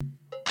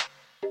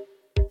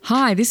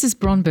Hi, this is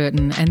Bron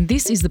Burton, and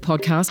this is the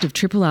podcast of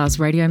Triple R's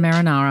Radio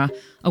Marinara,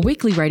 a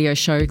weekly radio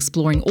show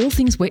exploring all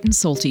things wet and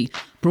salty,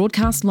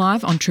 broadcast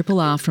live on Triple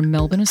R from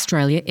Melbourne,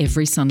 Australia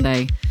every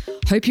Sunday.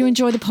 Hope you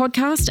enjoy the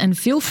podcast and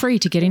feel free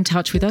to get in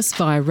touch with us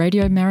via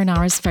Radio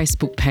Marinara's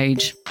Facebook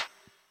page.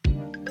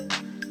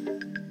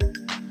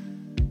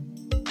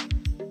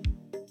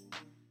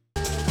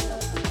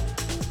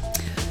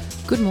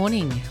 Good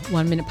morning,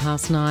 1 minute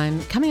past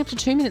 9, coming up to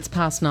 2 minutes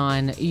past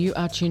 9. You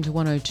are tuned to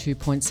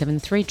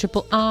 102.73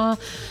 Triple R.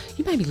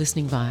 You may be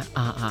listening via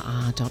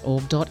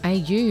rrr.org.au.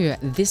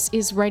 This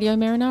is Radio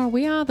Marinara.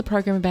 We are the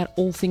program about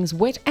all things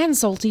wet and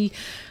salty.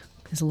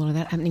 There's a lot of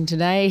that happening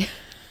today.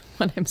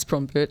 My name's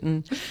Bron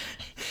Burton.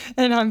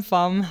 And I'm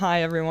Fum.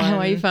 Hi, everyone. How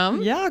are you,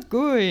 Fum? Yeah,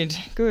 good.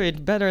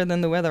 Better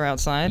than the weather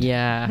outside.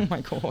 Yeah. Oh,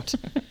 my God.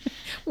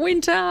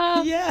 Winter.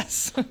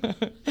 Yes.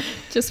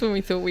 Just when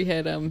we thought we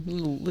had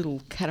little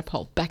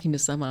catapult back into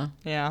summer.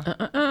 Yeah.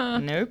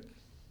 Nope.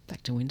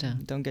 Back to winter.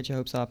 Don't get your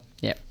hopes up.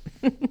 Yep.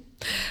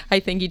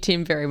 Hey, thank you,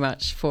 Tim, very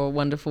much for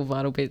wonderful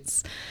Vital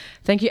Bits.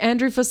 Thank you,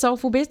 Andrew, for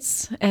Soulful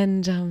Bits.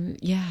 And,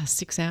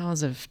 6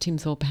 hours of Tim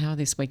Thorpe Power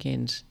this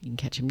weekend. You can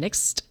catch him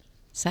next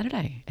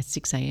Saturday at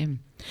 6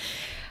 a.m.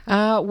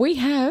 We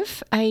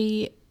have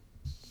a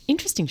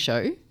interesting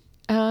show.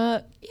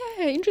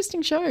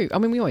 Interesting show. I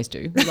mean, we always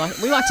do. We like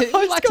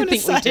to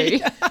think we do,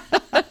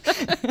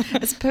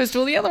 as opposed to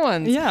all the other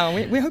ones.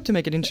 Yeah, we hope to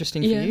make it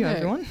interesting for you,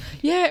 everyone.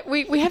 Yeah,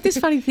 we have this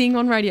funny thing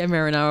on Radio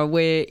Marinara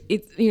where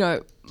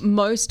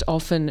most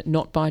often,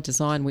 not by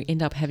design, we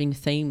end up having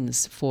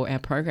themes for our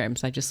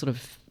programs. They just sort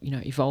of,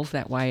 evolve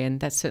that way, and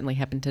that's certainly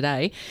happened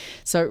today.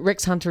 So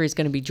Rex Hunter is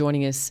going to be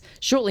joining us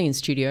shortly in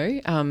studio.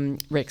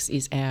 Rex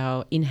is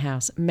our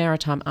in-house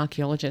maritime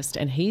archaeologist,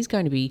 and he's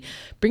going to be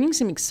bringing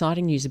some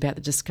exciting news about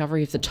the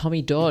discovery of the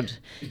Tommy Dodd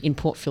in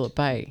Port Phillip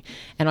Bay.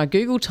 And I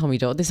googled Tommy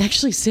Dodd. There's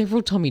actually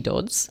several Tommy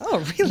Dodds. Oh,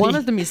 really? One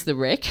of them is the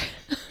wreck.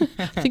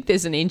 I think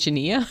there's an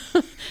engineer.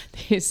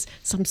 There's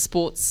some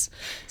sports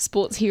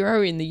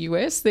hero in the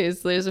US.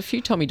 There's a few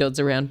Tommy Dodds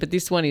around, but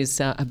this one is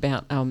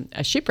about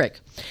a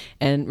shipwreck.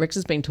 And Rex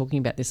has been talking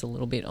about this a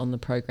little bit on the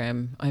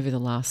program over the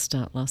last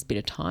bit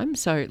of time.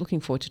 So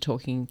looking forward to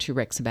talking to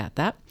Rex about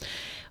that.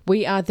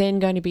 We are then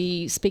going to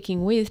be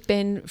speaking with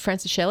Ben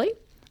Francischelli.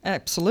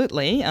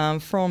 Absolutely.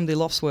 From the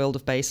Lost World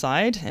of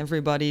Bayside,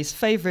 everybody's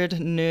favourite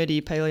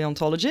nerdy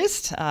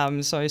paleontologist.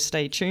 So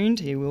stay tuned.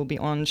 He will be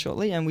on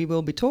shortly, and we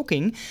will be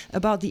talking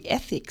about the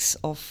ethics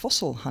of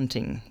fossil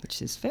hunting,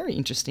 which is a very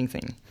interesting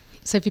thing.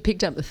 So if you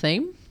picked up the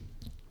theme,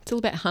 it's all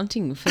about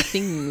hunting for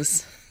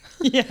things.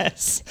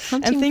 Yes,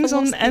 Hunting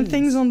and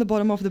things on the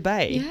bottom of the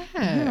bay.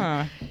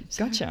 Yeah.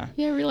 Gotcha.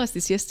 Yeah, I realised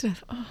this yesterday.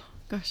 Oh,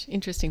 gosh,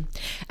 interesting.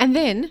 And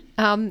then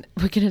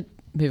we're going to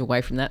move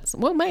away from that.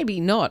 Well, maybe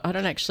not. I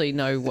don't actually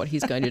know what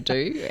he's going to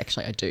do.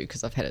 Actually, I do,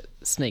 because I've had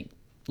a sneak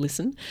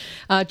listen.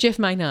 Jeff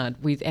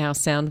Maynard with our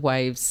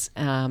Soundwaves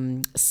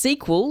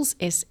sequels,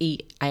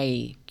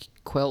 SEA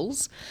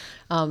Quells.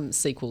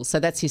 Sequels. So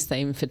that's his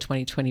theme for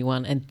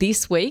 2021. And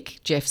this week,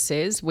 Jeff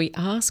says, we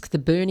ask the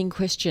burning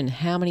question,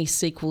 how many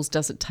sequels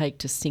does it take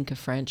to sink a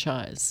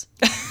franchise?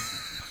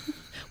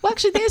 Well,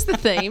 actually, there's the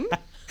theme.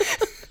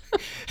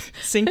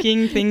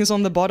 Sinking things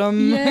on the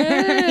bottom.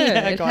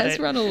 Yeah, it has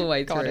run all the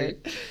way through.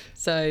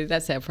 So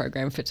that's our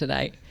program for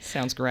today.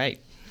 Sounds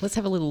great. Let's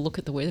have a little look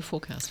at the weather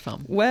forecast,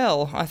 Fum.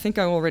 Well, I think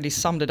I already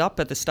summed it up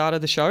at the start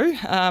of the show.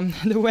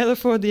 The weather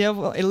for the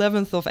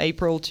 11th of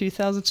April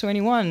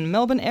 2021.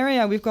 Melbourne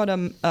area, we've got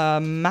a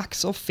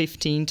max of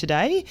 15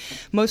 today.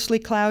 Mostly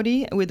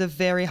cloudy with a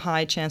very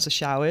high chance of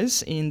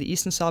showers in the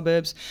eastern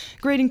suburbs,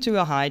 grading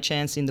to a high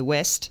chance in the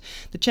west.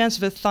 The chance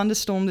of a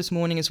thunderstorm this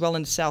morning as well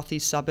in the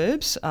southeast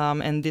suburbs.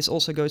 And this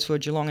also goes for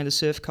Geelong and the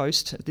Surf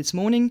Coast this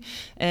morning.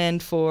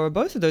 And for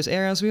both of those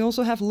areas, we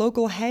also have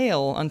local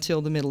hail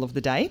until the middle of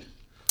the day.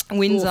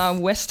 Winds are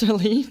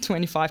westerly,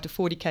 25 to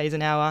 40 k's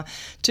an hour,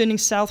 turning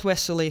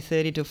southwesterly,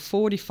 30 to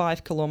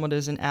 45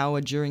 kilometres an hour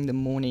during the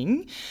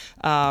morning.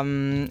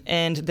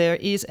 And there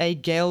is a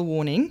gale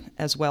warning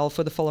as well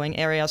for the following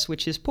areas,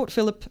 which is Port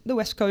Phillip, the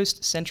West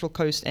Coast, Central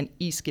Coast and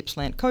East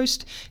Gippsland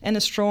Coast, and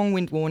a strong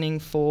wind warning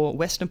for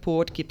Western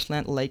Port,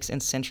 Gippsland Lakes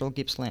and Central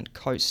Gippsland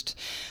Coast.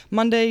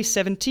 Monday,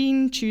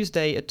 17,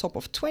 Tuesday, a top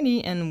of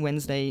 20, and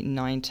Wednesday,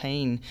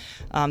 19.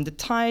 The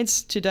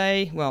tides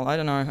today, well, I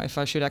don't know if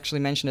I should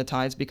actually mention the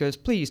tides because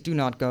please do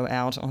not go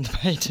out on the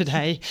bay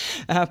today.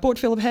 Port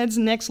Phillip Head's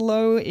next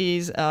low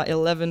is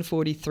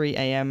 11:43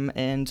 a.m.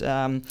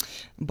 and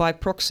by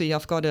proxy,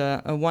 I've got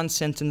a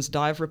one-sentence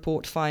dive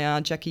report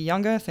via Jackie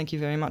Younger. Thank you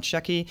very much,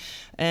 Jackie.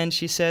 And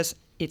she says,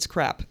 it's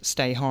crap.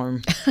 Stay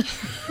home.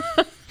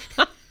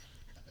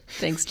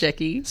 Thanks,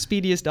 Jackie.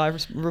 Speediest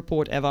dive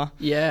report ever.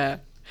 Yeah.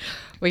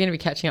 We're going to be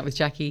catching up with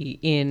Jackie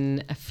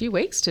in a few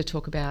weeks to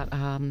talk about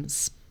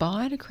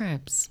spider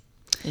crabs.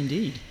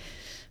 Indeed.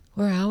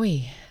 Where are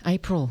we?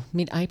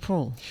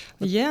 Mid-April.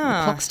 Yeah.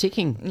 The clock's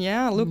ticking.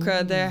 Yeah, look,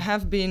 there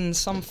have been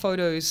some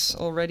photos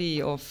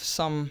already of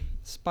some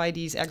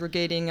Spideys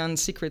aggregating on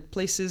secret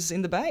places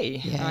in the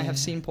bay. Yeah. I have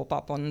seen pop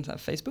up on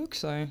Facebook.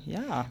 So,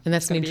 yeah. And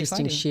that's it's an gonna be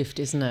interesting exciting. shift,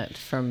 isn't it,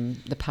 from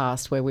the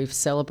past where we've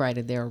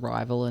celebrated their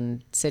arrival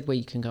and said where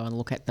you can go and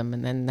look at them,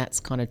 and then that's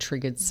kind of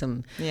triggered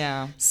some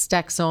Yeah.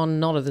 stacks on,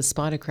 not of the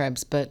spider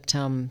crabs, but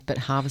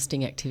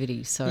harvesting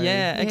activities. So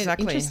Yeah,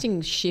 exactly.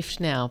 interesting shift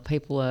now.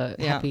 People are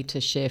Yeah. happy to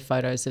share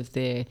photos of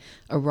their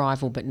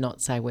arrival, but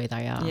not say where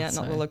they are. Yeah,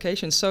 not the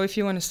location. So if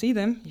you want to see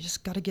them, you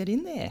just got to get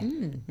in there.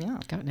 Yeah.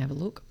 Go and have a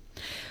look.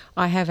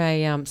 I have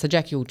so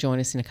Jackie will join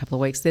us in a couple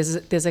of weeks.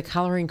 There's a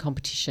colouring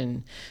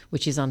competition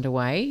which is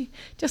underway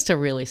just to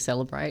really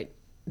celebrate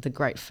the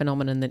great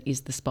phenomenon that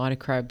is the spider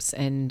crabs,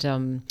 and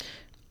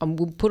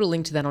we'll put a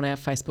link to that on our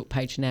Facebook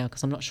page now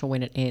because I'm not sure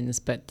when it ends,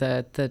 but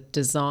the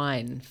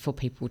design for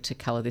people to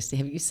colour this.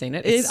 Have you seen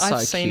it?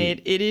 I've seen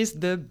it. It is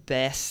the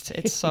best.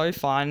 It's so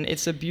fun.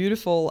 It's a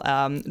beautiful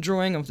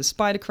drawing of the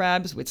spider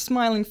crabs with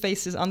smiling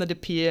faces under the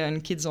pier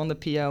and kids on the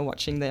pier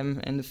watching them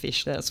and the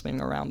fish that are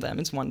swimming around them.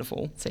 It's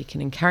wonderful. So you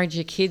can encourage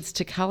your kids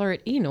to colour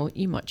it in, or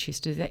you might choose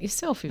to do that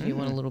yourself if you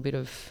want a little bit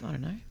of, I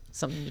don't know,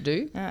 something to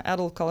do.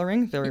 Adult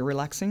colouring, very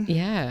relaxing.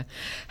 Yeah.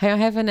 Hey, I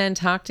have an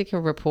Antarctica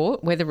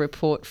weather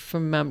report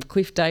from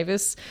Cliff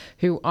Davis,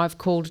 who I've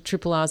called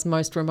Triple R's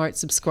most remote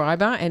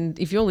subscriber. And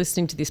if you're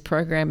listening to this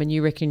program and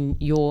you reckon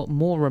you're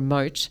more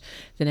remote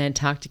than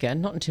Antarctica,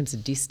 not in terms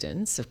of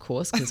distance, of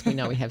course, because we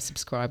know we have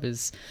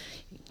subscribers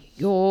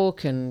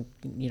York and,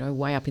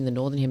 way up in the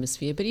Northern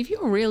Hemisphere. But if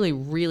you're really,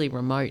 really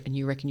remote and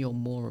you reckon you're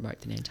more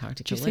remote than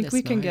Antarctica, Do you let think us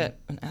we can know. get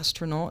an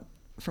astronaut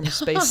from a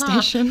space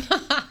station?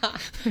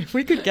 If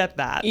we could get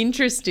that,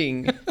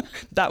 Interesting.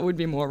 that would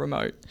be more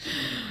remote.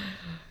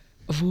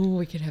 Oh,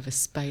 we could have a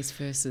space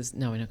versus...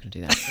 No, we're not going to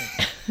do that.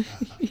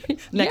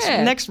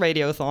 Next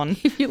radiothon.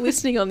 If you're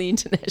listening on the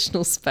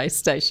International Space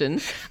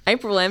Station,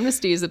 April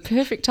Amnesty is the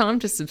perfect time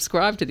to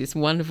subscribe to this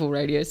wonderful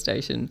radio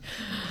station.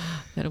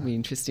 That'll be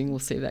interesting. We'll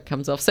see if that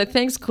comes off. So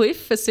thanks,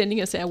 Cliff, for sending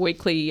us our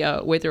weekly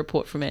weather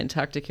report from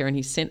Antarctica. And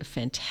he sent a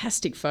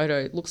fantastic photo.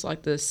 It looks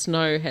like the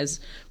snow has,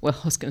 well,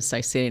 I was going to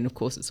say set in. Of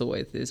course,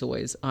 there's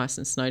always ice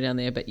and snow down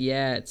there. But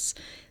yeah, it's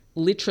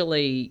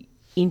literally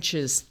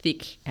inches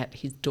thick at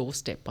his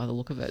doorstep by the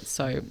look of it.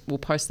 So we'll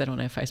post that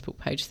on our Facebook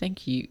page.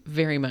 Thank you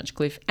very much,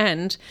 Cliff.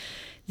 And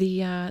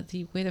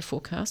the weather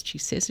forecast, she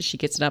says, as she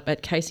gets it up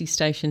at Casey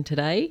Station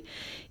today,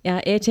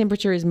 air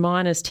temperature is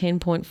minus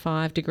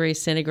 10.5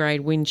 degrees centigrade,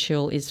 wind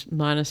chill is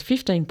minus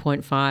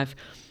 15.5,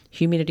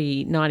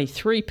 humidity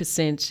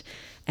 93%,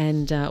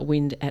 and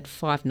wind at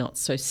 5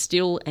 knots, so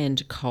still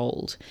and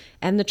cold.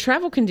 And the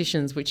travel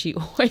conditions, which he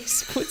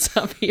always puts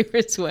up here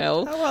as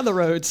well. How are the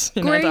roads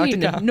in Green,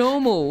 Antarctica?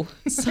 normal.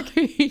 So,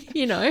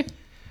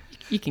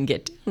 you can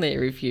get down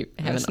there if you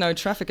have There's no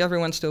traffic.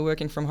 Everyone's still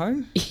working from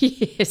home.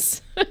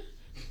 Yes.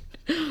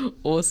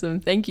 Awesome.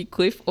 Thank you,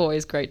 Cliff.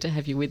 Always great to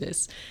have you with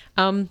us.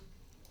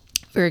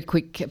 Very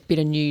quick bit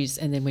of news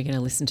and then we're going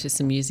to listen to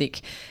some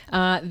music.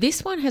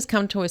 This one has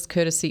come to us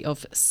courtesy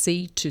of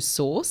Sea to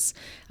Source.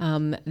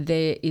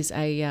 There is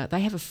they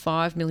have a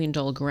 $5 million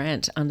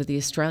grant under the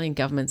Australian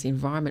Government's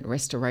Environment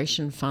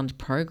Restoration Fund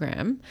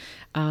program.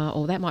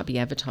 Or that might be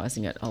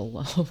advertising it.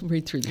 I'll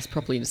read through this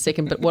properly in a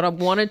second. But what I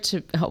wanted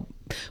to...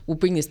 we'll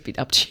bring this bit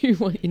up to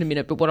you in a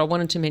minute. But what I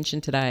wanted to mention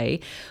today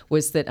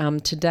was that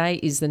today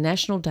is the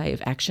National Day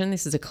of Action.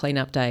 This is a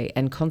cleanup day,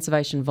 and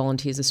Conservation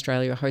Volunteers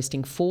Australia are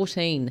hosting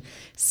 14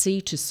 Sea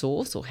to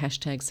Source or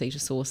hashtag Sea to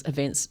Source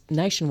events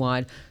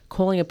nationwide,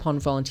 calling upon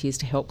volunteers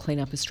to help clean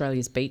up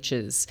Australia's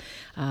beaches.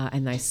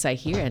 And they say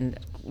here, and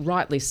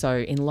rightly so,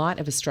 in light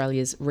of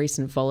Australia's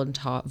recent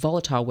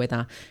volatile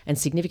weather and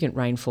significant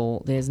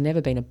rainfall, there's never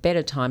been a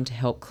better time to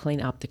help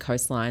clean up the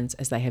coastlines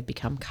as they have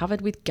become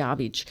covered with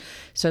garbage.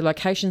 So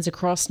locations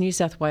across New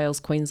South Wales,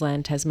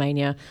 Queensland,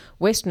 Tasmania,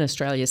 Western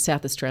Australia,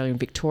 South Australia and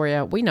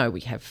Victoria, we know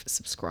we have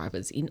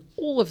subscribers in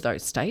all of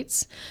those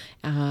states.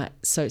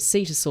 So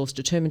Sea to Source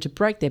determined to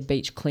break their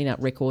beach cleanup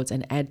records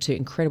and add to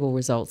incredible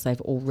results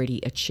they've already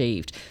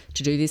achieved.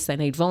 To do this, they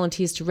need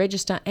volunteers to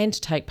register and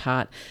to take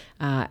part.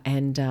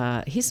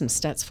 Here's some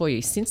stats for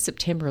you. Since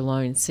September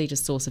alone, Sea to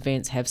Source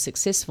events have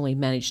successfully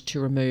managed to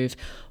remove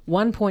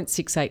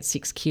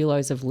 1.686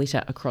 kilos of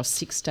litter across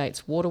 6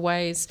 states'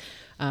 waterways,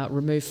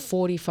 remove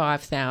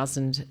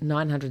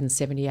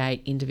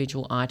 45,978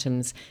 individual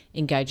items,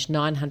 engaged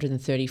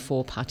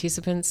 934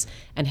 participants,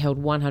 and held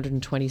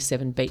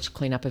 127 beach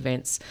cleanup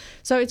events.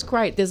 So it's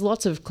great. There's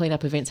lots of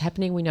cleanup events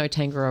happening. We know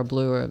Tangaroa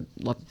Blue are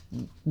like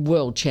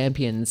world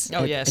champions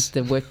at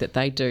the work that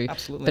they do.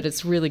 Absolutely. But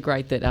it's really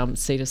great that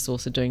Sea to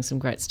Source are doing some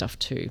great stuff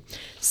too.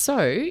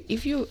 So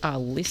if you are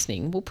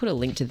listening, we'll put a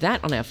link to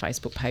that on our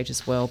Facebook page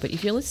as well. But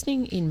if you're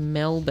listening in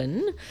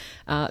Melbourne,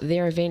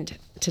 their event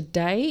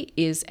today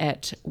is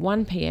at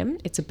 1 p.m.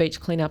 It's a beach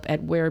cleanup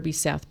at Werribee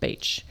South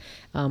Beach.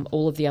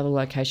 All of the other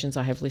locations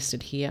I have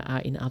listed here are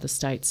in other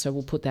states, so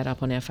we'll put that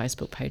up on our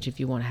Facebook page if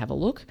you want to have a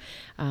look.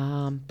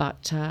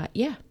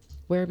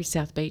 Werribee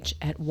South Beach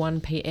at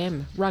 1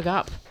 p.m. Rug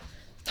up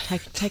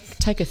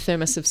Take a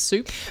thermos of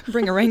soup.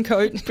 Bring a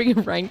raincoat. Bring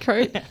a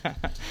raincoat.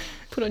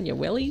 Put on your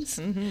wellies.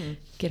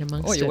 Get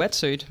amongst Or your it.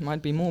 wetsuit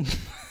might be more,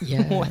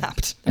 Yeah. more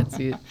apt. That's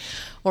it.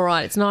 All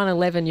right, it's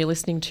 9:11. You're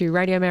listening to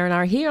Radio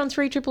Marinara here on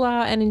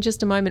 3RRR, and in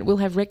just a moment we'll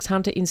have Rex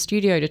Hunter in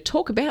studio to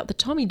talk about the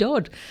Tommy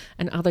Dodd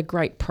and other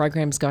great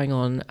programs going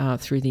on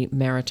through the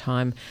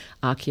Maritime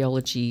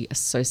Archaeology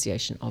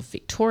Association of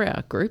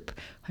Victoria group.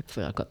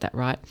 Hopefully I got that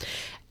right.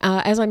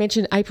 As I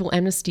mentioned, April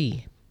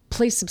Amnesty.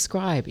 Please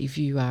subscribe if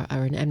you are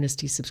an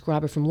Amnesty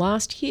subscriber from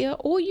last year,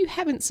 or you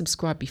haven't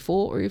subscribed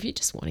before, or if you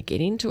just want to get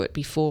into it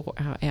before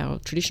our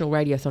traditional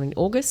radiothon in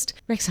August.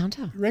 Rex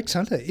Hunter. Rex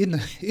Hunter in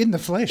the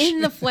flesh.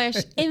 In the flesh,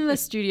 in the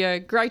studio.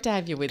 Great to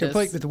have you with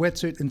Complete us. with the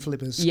wetsuit and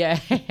flippers. Yeah.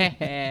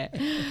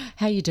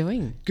 How you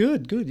doing?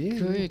 Good, yeah.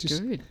 Good,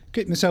 Just good.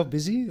 Keep myself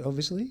busy,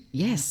 obviously.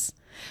 Yes.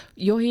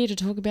 You're here to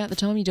talk about the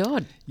Tommy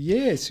Dodd.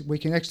 Yes, we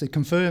can actually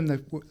confirm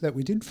that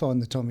we did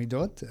find the Tommy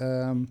Dodd.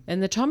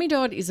 And the Tommy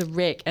Dodd is a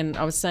wreck. And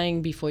I was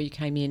saying before you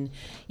came in,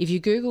 if you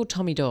Google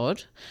Tommy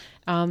Dodd,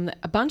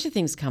 a bunch of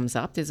things comes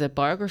up. There's a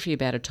biography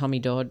about a Tommy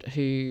Dodd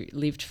who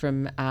lived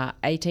from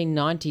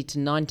 1890 to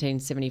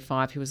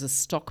 1975. He was a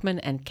stockman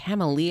and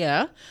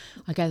cameleer.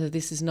 I gather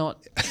this is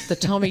not the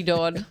Tommy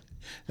Dodd.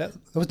 That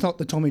was not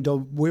the Tommy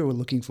Dodd we were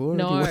looking for.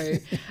 No.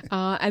 Anyway.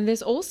 And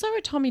there's also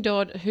a Tommy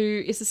Dodd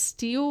who is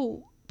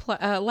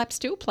a lap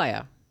steel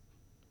player.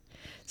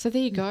 So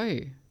there you go.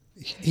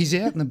 He's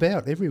out and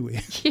about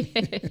everywhere.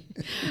 Yeah.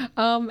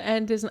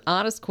 And there's an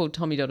artist called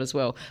Tommy Dodd as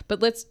well.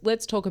 But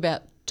let's talk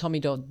about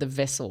Tommy Dodd, the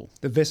vessel,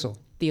 The vessel.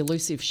 the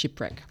elusive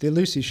shipwreck. The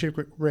elusive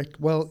shipwreck.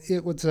 Well,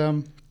 it was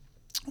all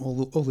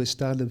this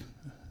started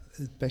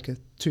back in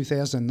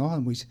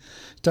 2009. We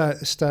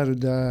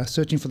started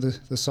searching for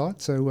the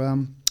site.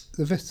 So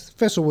the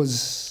vessel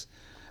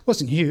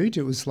wasn't huge.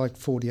 It was like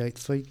 48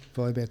 feet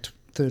by about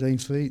 13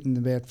 feet and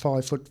about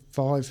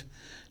 5'5"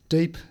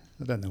 deep.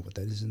 I don't know what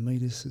that is in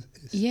metres.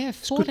 Yeah,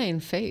 14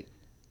 feet.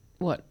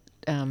 What,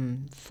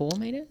 4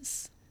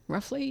 metres,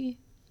 roughly?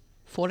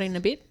 14 and a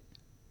bit?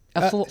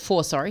 Four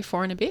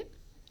and a bit?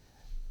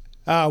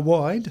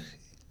 Wide.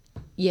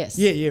 Yes.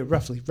 Yeah,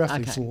 roughly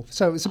Okay. 4.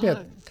 So it's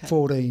about okay.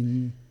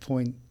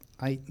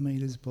 14.8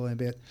 metres by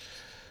about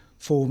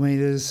 4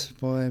 metres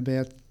by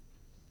about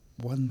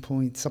 1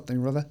 point something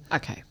or other.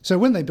 Okay. So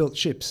when they built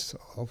ships,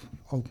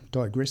 I'll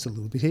digress a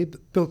little bit here,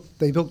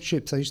 they built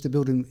ships, they used to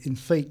build in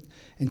feet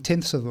and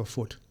tenths of a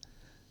foot.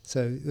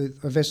 So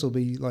a vessel would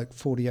be like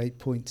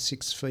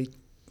 48.6 feet,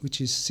 which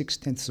is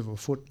 6/10 of a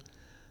foot.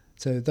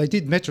 So they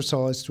did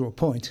metricise to a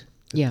point,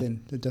 but Yeah.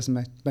 then it doesn't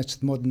match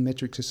the modern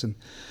metric system.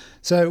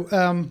 So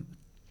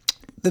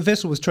the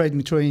vessel was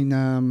trading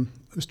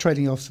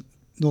off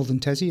Northern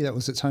Tassie, that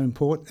was its home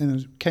port, and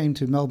it came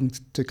to Melbourne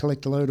to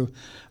collect a load of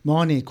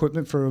mining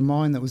equipment for a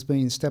mine that was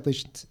being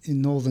established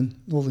in northern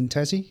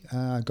Tassie,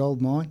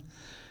 gold mine.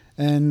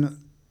 And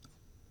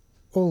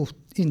all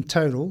in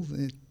total,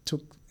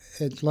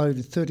 it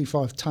loaded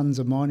 35 tonnes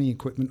of mining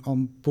equipment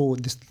on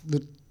board this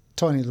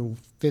tiny little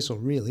vessel,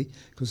 really,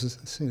 because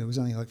it was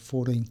only like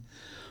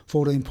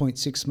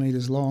 14.6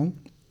 metres long.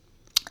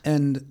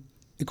 And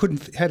it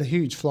had a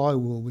huge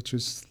flywheel, which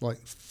was like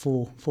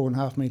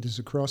 4.5 metres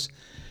across.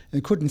 And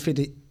it couldn't fit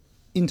it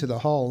into the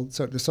hold,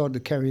 so it decided to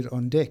carry it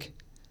on deck.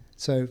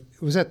 So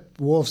it was at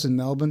wharves in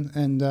Melbourne,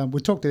 and we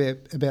talked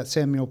about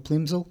Samuel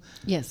Plimsoll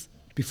Yes.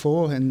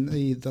 before and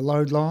the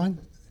load line.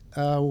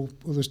 There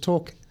was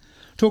talk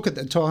at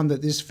the time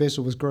that this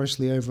vessel was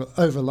grossly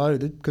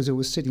overloaded because it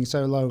was sitting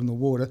so low in the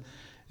water,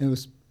 and it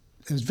was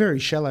very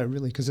shallow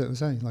really because it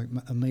was only like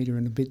a metre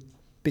and a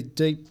bit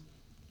deep.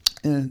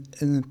 And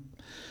in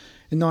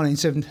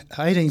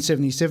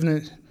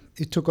 1877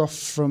 it took off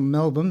from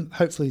Melbourne,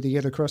 hopefully to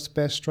get across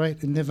Bass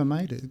Strait, and never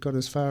made it. It got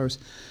as far as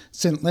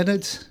St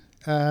Leonard's.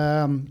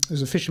 There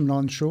was a fisherman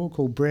on shore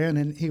called Brown,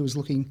 and he was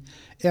looking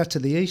out to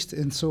the east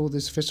and saw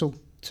this vessel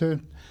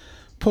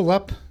pull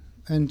up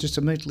and just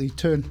immediately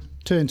turn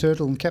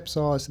turtle and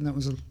capsize, and that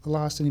was the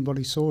last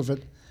anybody saw of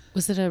it.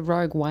 Was it a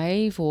rogue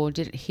wave, or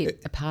did it hit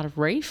a part of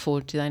reef,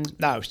 or do they?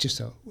 No, it was just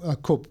a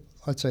corp.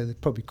 I'd say they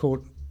probably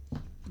caught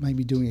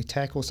maybe doing a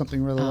tack or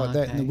something rather like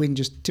that, and the wind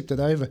just tipped it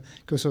over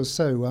because it was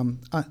so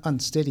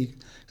unsteady.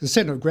 The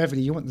centre of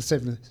gravity, you want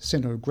the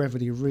centre of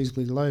gravity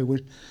reasonably low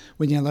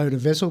when you load a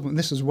vessel, and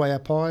this was way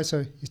up high, so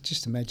you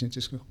just imagine it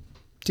just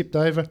tipped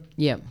over.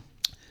 Yeah.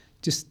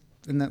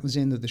 And that was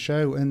the end of the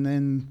show. And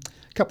then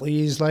a couple of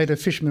years later,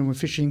 fishermen were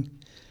fishing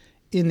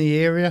in the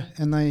area,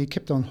 and they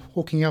kept on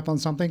hooking up on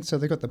something, so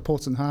they got the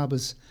ports and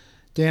harbours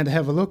down to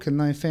have a look, and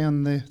they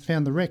found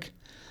the wreck.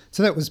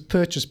 So that was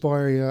purchased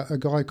by a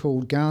guy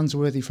called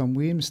Garnsworthy from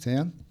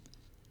Williamstown,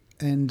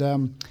 and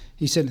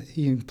he said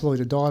he employed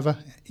a diver,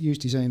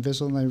 used his own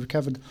vessel, and they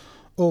recovered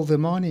all their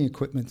mining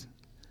equipment.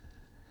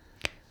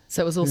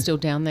 So it was all still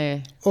down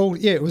there?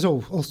 It was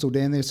all still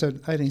down there. So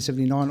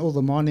 1879, all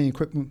the mining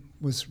equipment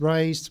was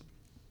raised,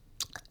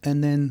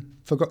 and then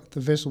the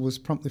vessel was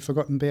promptly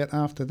forgotten about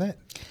after that.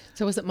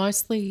 So was it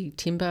mostly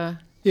timber?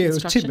 Yeah, it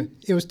was construction? timber.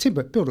 It was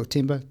timber, built of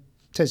timber,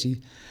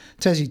 Tassie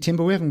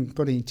timber. We haven't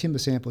got any timber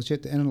samples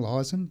yet to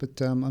analyse them,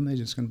 but I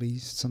imagine it's going to be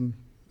some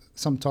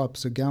some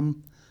types of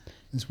gum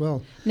as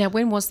well. Now,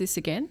 when was this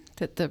again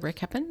that the wreck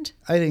happened?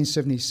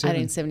 1877.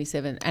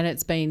 1877. And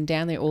it's been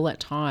down there all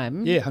that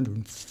time. Yeah,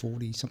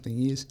 140 something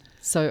years.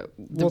 So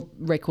the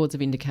records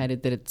have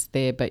indicated that it's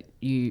there,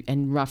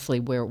 and roughly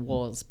where it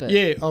was. But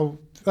yeah,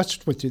 I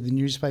just went through the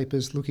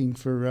newspapers looking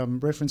for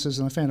references,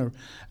 and I found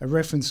a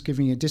reference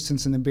giving a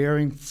distance and a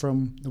bearing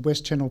from the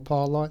West Channel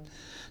Pile Light.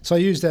 So I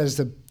used that as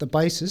the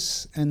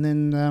basis, and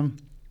then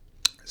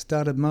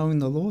started mowing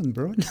the lawn,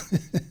 Brian.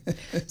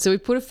 So we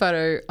put a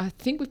photo, I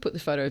think we put the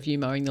photo of you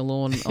mowing the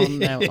lawn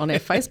on our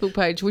Facebook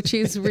page, which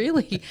is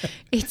really,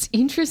 it's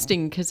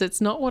interesting because it's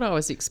not what I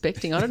was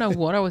expecting. I don't know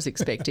what I was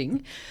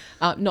expecting.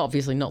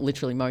 Obviously not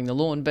literally mowing the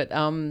lawn, but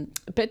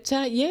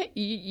yeah,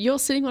 you're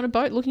sitting on a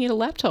boat looking at a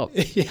laptop.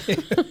 Yeah,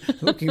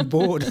 looking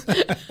bored.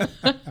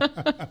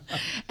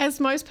 As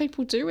most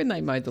people do when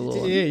they mow the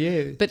lawn.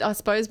 Yeah. But I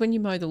suppose when you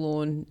mow the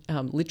lawn,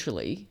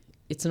 literally,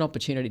 it's an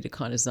opportunity to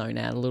kind of zone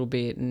out a little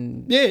bit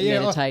and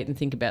meditate and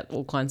think about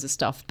all kinds of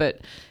stuff. But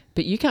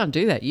you can't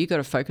do that. You got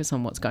to focus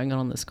on what's going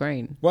on the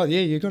screen. Well, yeah,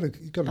 you got to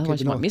Otherwise,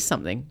 keep you might miss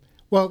something.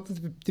 Well,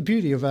 the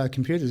beauty of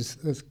computers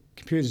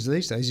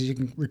these days is you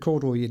can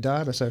record all your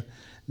data. So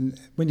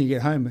when you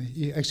get home,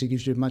 it actually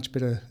gives you a much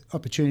better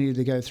opportunity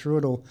to go through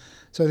it all.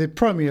 So the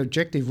primary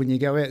objective when you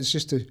go out is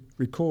just to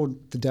record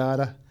the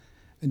data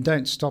and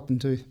don't stop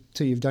until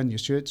you've done your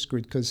search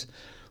grid, because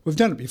we've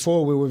done it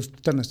before where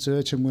we've done a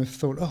search and we've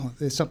thought, oh,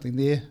 there's something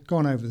there,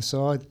 gone over the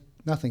side,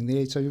 nothing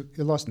there. So you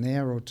lost an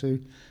hour or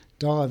two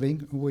diving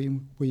where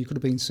you could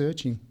have been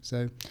searching.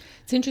 So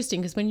it's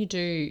interesting because when you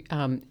do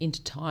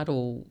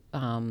intertidal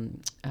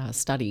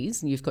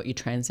studies, you've got your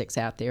transects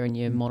out there and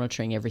you're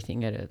monitoring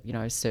everything at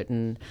a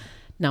certain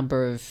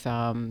number of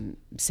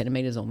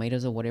centimetres or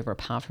metres or whatever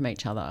apart from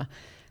each other.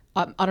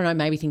 I don't know,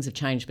 maybe things have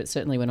changed, but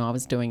certainly when I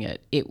was doing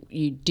it,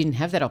 you didn't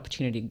have that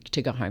opportunity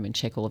to go home and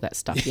check all of that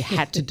stuff. You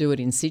had to do it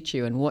in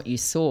situ, and what you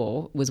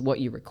saw was what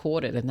you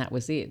recorded, and that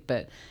was it.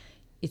 But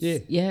it's,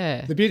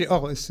 yeah. The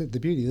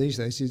beauty these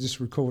days, you just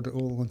record it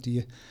all onto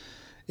your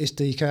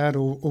SD card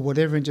or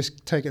whatever and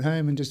just take it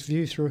home and just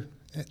view through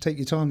it. Take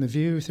your time to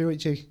view through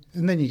it,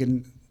 and then you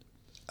can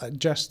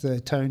adjust the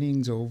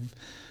tonings or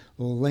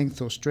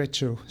length or stretch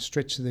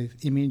the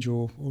image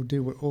or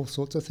do all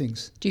sorts of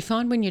things. Do you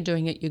find when you're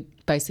doing it, you're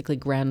basically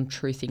ground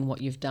truthing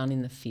what you've done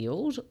in the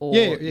field, or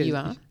you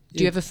are?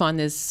 Do you ever find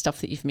there's stuff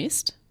that you've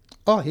missed?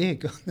 Oh yeah.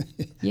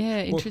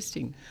 Yeah,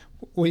 interesting.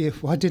 Well,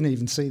 I didn't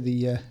even see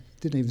the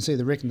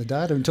wreck in the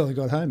data until I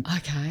got home.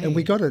 Okay. And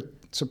we got it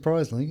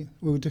surprisingly.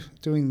 We were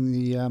doing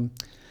the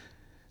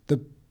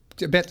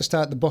about to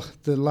start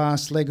the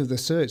last leg of the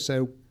search,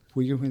 so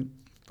we went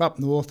up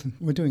north and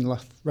we're doing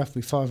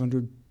roughly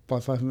 500 by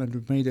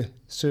 500 metre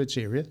search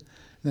area,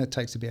 and that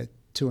takes about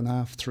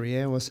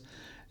 2.5-3 hours.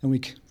 And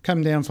we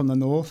come down from the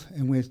north,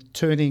 and we're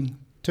turning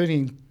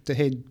to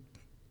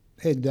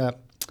head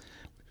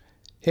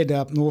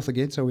up north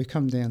again. So we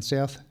come down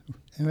south,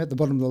 and we're at the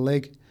bottom of the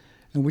leg,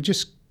 and we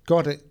just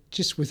got it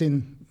just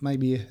within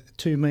maybe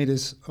 2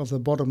 metres of the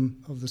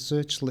bottom of the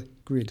search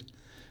grid.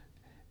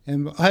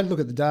 And I had a look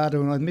at the data,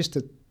 and I missed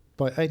it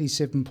by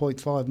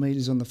 87.5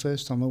 metres on the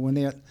first time I went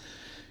out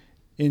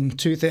in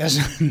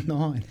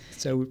 2009.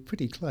 So we're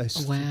pretty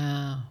close.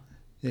 Wow.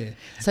 Yeah.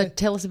 So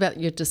tell us about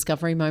your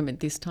discovery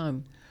moment this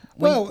time.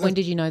 When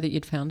did you know that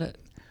you'd found it?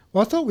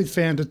 Well, I thought we'd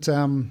found it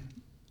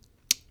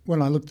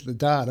when I looked at the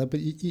data, but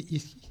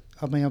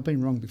I've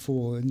been wrong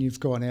before, and you've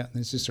gone out and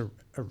there's just a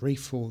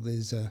reef or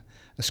there's a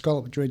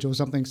scallop dredge or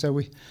something. So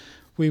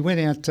we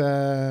went out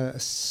a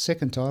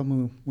second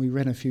time. We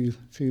ran a few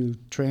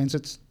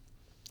transits,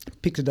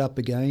 picked it up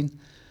again,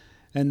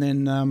 and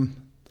then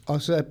I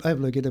was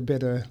able to get a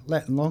better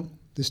lat and long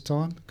this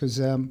time, because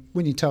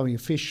when you're towing a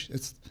fish,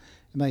 it's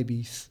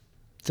maybe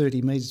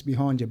 30 metres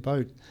behind your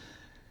boat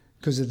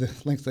because of the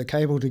length of the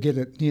cable to get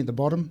it near the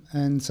bottom.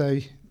 And so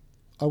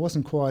I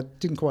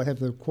didn't quite have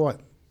the quite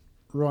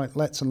right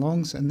lats and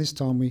longs, and this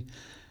time we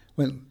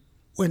went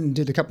and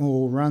did a couple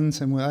more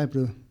runs and were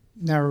able to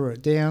narrow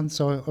it down.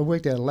 So I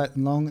worked out a lat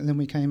and long, and then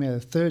we came out a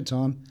third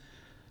time,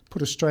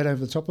 put it straight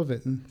over the top of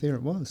it, and there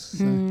it was.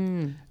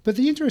 So. But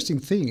the interesting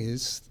thing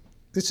is,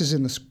 this is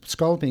in the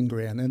scalloping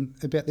ground, and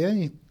about the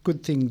only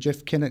good thing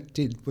Jeff Kennett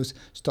did was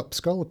stop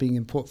scalloping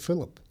in Port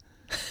Phillip.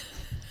 I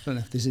don't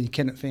know if there's any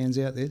Kennett fans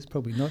out there, it's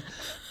probably not,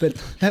 but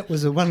that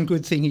was the one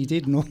good thing he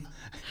did in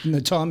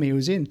the time he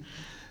was in.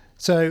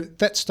 So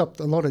that stopped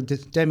a lot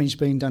of damage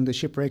being done to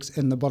shipwrecks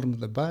in the bottom of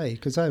the bay,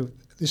 because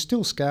there's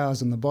still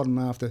scars in the bottom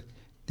after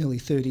nearly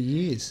 30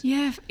 years.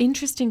 Yeah,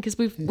 interesting, because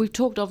we've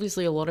talked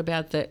obviously a lot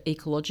about the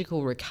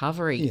ecological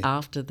recovery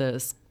after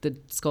the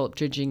scallop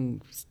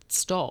dredging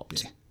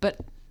stopped. Yeah. But,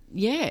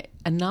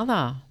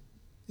 another.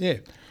 Yeah.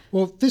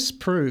 Well, this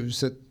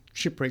proves that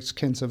shipwrecks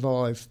can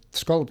survive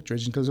scallop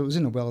dredging, because it was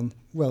in a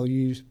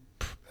well-used,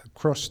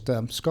 crossed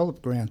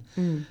scallop ground.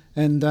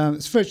 And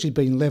it's virtually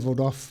been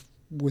levelled off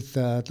with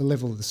the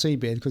level of the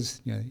seabed,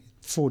 because,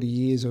 40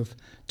 years of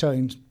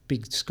towing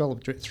big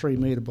scallop 3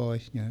 metre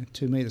by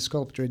 2 metre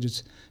scallop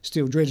dredges,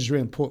 steel dredges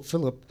around Port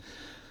Phillip,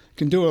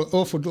 can do an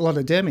awful lot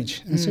of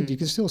damage. And I said you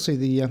can still see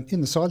the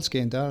in the side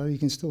scan data, you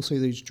can still see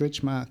these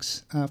dredge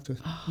marks after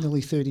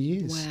nearly 30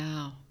 years.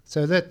 Wow.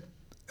 So it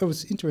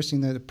was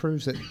interesting that it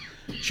proves that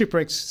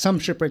some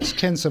shipwrecks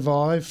can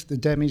survive the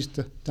damage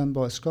done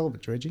by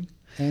scallop dredging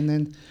and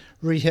then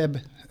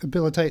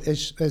rehabilitate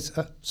as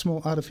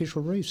small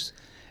artificial reefs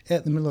out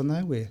in the middle of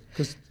nowhere,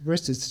 because the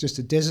rest is just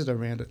a desert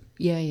around it.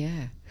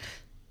 Yeah.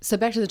 So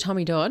back to the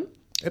Tommy Dodd.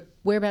 Yep.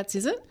 Whereabouts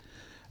is it?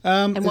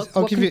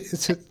 I'll give you,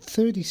 it's at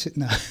 30,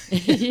 no.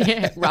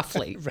 Yeah,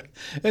 roughly.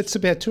 It's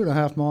about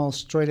 2.5 miles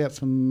straight out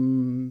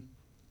from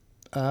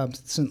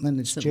St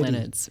Leonard's Jetty. St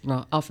Leonard's,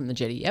 right, off from the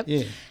jetty, yep.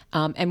 Yeah.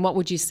 And what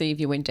would you see if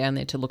you went down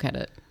there to look at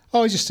it?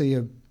 I just see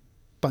a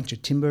bunch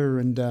of timber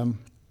and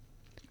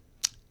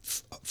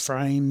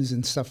frames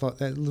and stuff like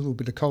that, a little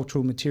bit of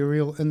cultural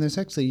material. And there's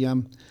actually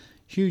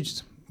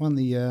huge, one of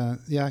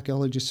the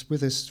archaeologists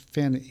with us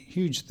found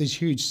these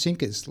huge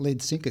sinkers,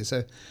 lead sinkers.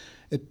 So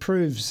it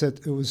proves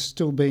that it was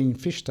still being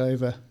fished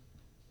over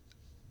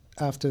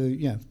after,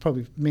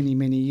 probably many,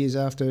 many years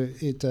after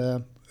it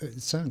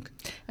sunk.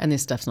 And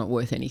this stuff's not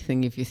worth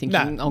anything if you're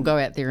thinking, I'll go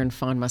out there and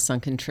find my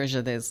sunken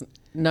treasure. There's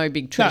no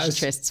big treasure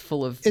chests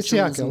full of it's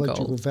jewels the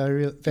archaeological and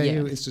gold.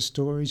 value. It's the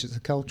storage, it's the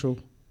cultural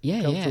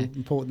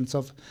importance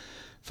of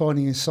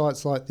finding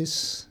sites like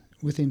this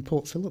within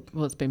Port Phillip.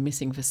 Well, it's been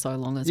missing for so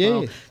long as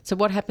well. So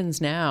what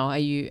happens now? Are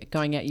you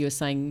going out, you were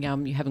saying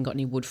you haven't got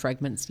any wood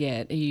fragments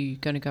yet. Are you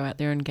going to go out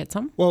there and get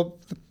some? Well,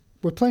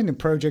 we're planning a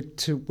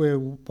project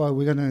whereby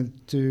we're going to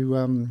do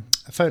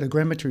a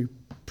photogrammetry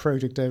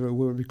project over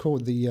where we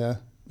record the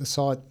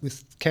site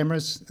with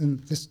cameras, and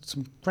there's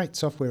some great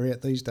software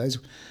out these days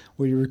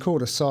where you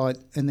record a site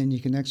and then you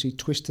can actually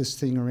twist this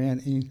thing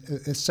around, and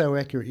it's so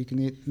accurate you can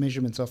get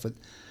measurements off it.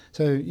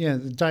 So,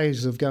 the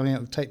days of going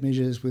out with tape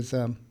measures with,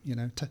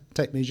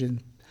 tape measure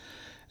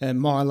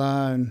and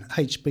Mylar and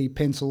HB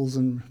pencils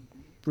and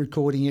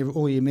recording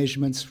all your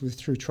measurements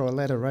through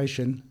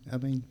trilateration, I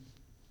mean,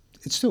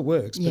 it still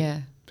works.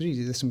 But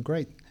geez, there's some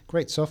great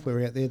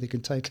software out there that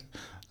can take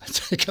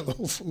an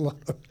awful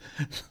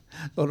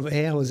lot of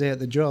hours out of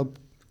the job.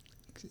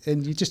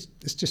 And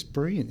it's just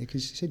brilliant,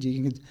 because you said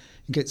you can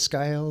get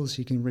scales,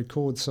 you can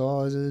record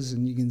sizes,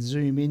 and you can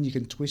zoom in, you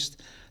can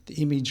twist the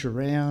image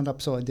around,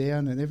 upside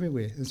down and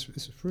everywhere.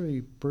 It's really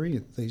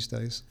brilliant these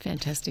days.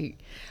 Fantastic.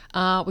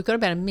 We've got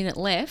about a minute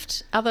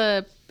left.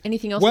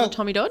 Anything else on the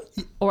Tommy Dodd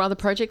or other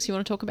projects you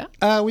want to talk about?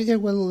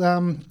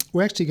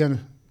 We're actually going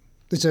to,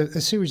 there's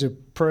a series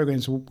of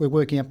programs we're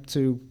working up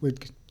to.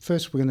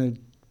 First we're going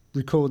to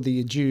record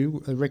the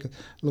Adew, a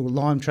little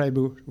lime trade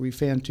we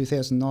found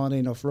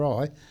 2019 off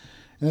Rye,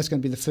 and that's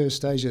going to be the first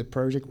stage of the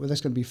project. Well,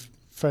 that's going to be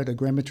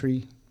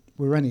photogrammetry.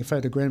 We're running a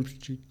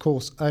photogrammetry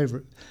course over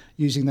it,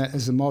 using that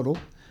as the model.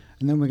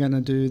 And then we're going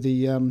to do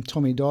the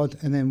Tommy Dodd,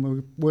 and then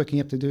we're working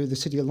up to do the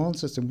City of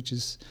Launceston, which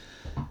is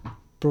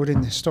brought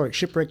in the Historic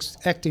Shipwrecks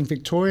Act in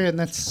Victoria, and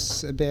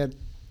that's about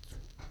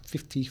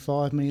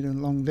 55-metre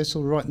long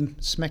vessel right in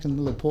smack in the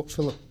middle of Port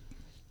Phillip.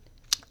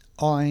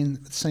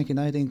 Iron sank in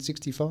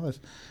 1865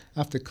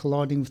 after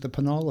colliding with the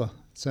Penola.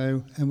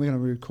 So, and we're going to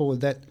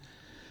record that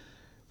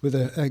with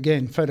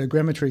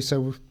photogrammetry.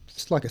 So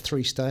it's like a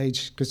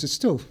 3-stage, because it's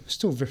still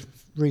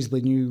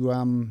reasonably new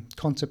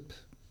concept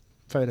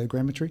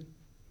photogrammetry.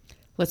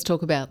 Let's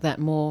talk about that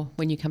more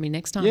when you come in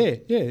next time.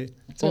 Yeah.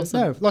 So,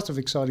 awesome. lots of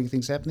exciting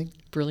things happening.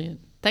 Brilliant.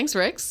 Thanks,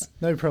 Rex.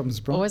 No problems,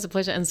 Bron. Always a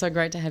pleasure, and so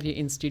great to have you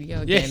in studio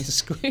again. Yes,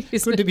 it's good.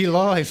 Good to be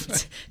live.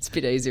 It's a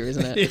bit easier,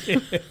 isn't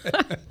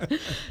it?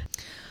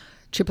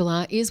 Triple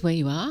R is where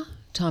you are.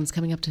 Time's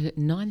coming up to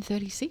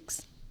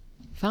 9:36.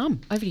 Farm,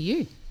 over to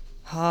you.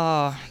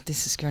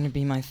 This is going to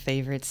be my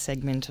favourite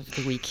segment of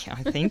the week,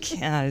 I think.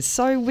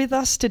 So with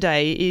us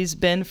today is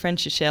Ben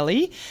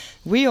Franciscelli.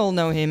 We all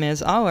know him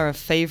as our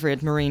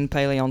favourite marine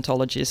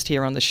paleontologist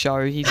here on the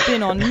show. He's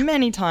been on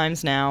many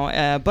times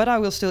now, but I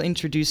will still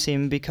introduce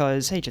him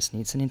because he just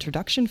needs an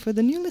introduction for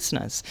the new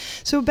listeners.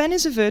 So Ben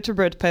is a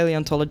vertebrate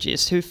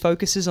paleontologist who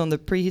focuses on the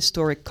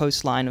prehistoric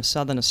coastline of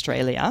southern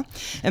Australia.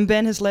 And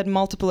Ben has led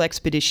multiple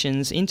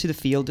expeditions into the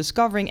field,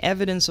 discovering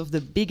evidence of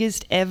the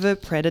biggest ever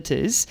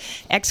predators,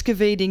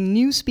 excavating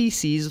new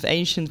species of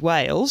ancient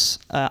whales,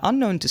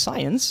 unknown to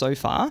science so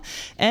far,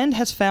 and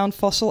has found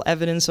fossil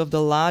evidence of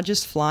the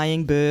largest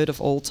flying bird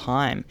of all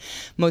time.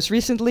 Most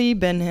recently,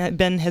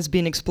 Ben has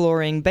been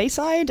exploring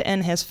Bayside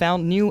and has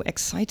found new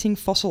exciting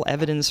fossil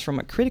evidence from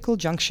a critical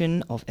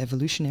junction of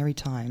evolutionary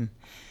time.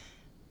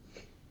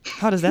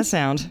 How does that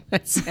sound?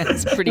 That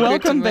sounds pretty Welcome,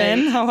 good to me.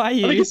 Ben. How are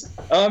you?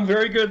 I'm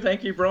very good.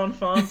 Thank you, Bron.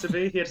 Fun to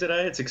be here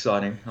today. It's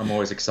exciting. I'm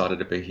always excited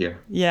to be here.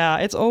 Yeah,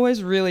 it's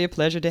always really a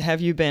pleasure to have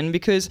you, Ben,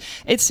 because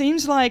it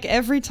seems like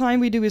every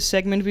time we do a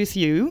segment with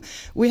you,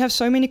 we have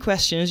so many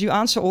questions. You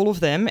answer all of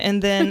them,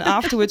 and then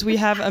afterwards we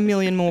have a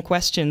million more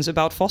questions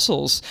about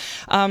fossils.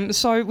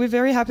 So we're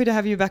very happy to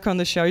have you back on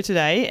the show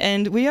today,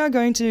 and we are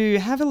going to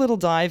have a little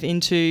dive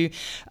into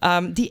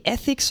the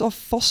ethics of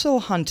fossil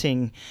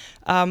hunting.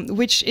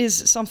 Which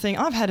is something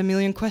I've had a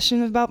million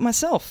questions about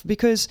myself,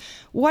 because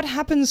what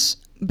happens,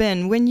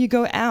 Ben, when you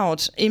go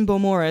out in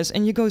Beaumaris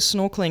and you go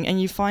snorkeling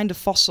and you find a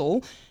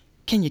fossil?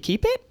 Can you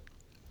keep it?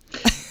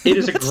 It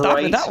is a Let's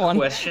start with great that one.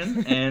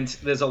 question, and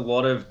there's a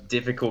lot of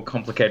difficult,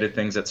 complicated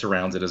things that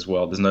surround it as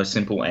well. There's no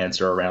simple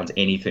answer around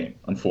anything,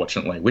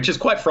 unfortunately, which is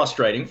quite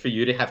frustrating for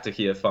you to have to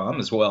hear, Farm,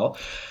 as well.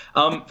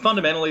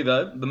 Fundamentally,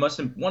 though,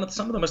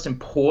 some of the most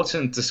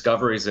important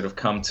discoveries that have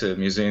come to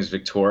Museums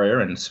Victoria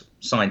and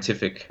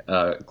scientific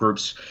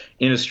groups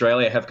in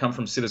Australia have come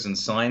from citizen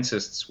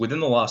scientists within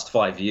the last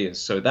 5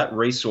 years. So that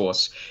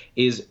resource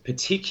is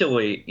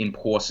particularly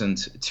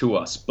important to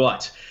us.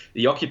 But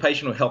the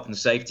occupational health and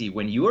safety,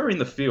 when you are in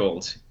the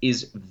field,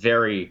 is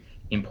very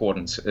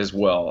important as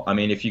well. I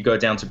mean, if you go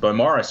down to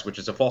Beaumaris, which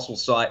is a fossil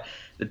site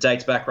that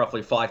dates back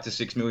roughly 5 to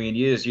 6 million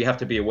years, you have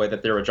to be aware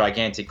that there are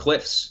gigantic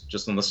cliffs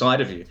just on the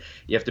side of you.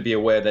 You have to be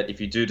aware that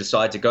if you do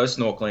decide to go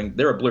snorkeling,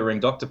 there are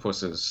blue-ringed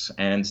octopuses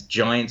and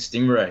giant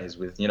stingrays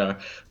with,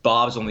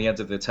 barbs on the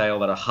ends of their tail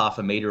that are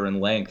 1/2 meter in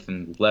length,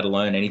 and let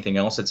alone anything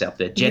else that's out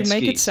there. Jet You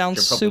make skis, it sound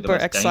which are probably the super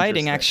most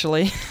exciting, dangerous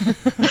thing.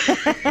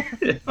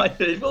 actually.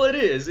 Well, it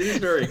is. It is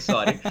very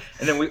exciting.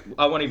 And then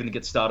I won't even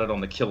get started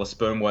on the killer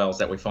sperm whales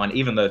that we find,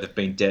 even though they've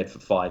been dead for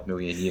 5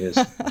 million years.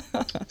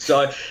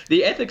 So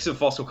the ethics of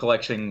fossil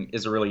collection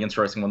is a really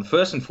interesting one.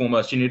 First and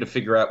foremost, you need to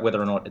figure out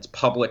whether or not it's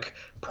public,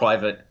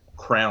 private,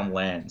 Crown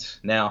land.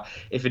 Now,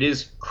 if it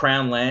is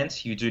Crown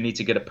land, you do need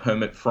to get a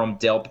permit from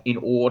DELP in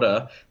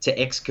order to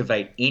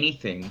excavate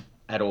anything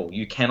at all.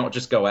 You cannot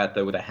just go out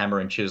there with a hammer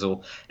and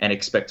chisel and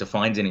expect to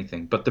find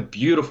anything. But the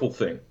beautiful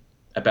thing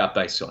about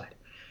Bayside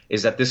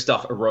is that this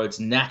stuff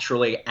erodes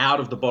naturally out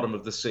of the bottom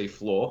of the sea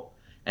floor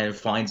and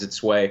finds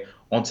its way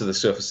onto the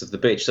surface of the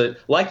beach. So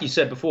like you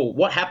said before,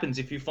 what happens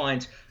if you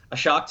find a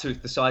shark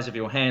tooth the size of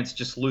your hands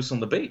just loose on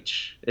the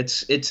beach?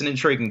 It's an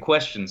intriguing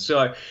question.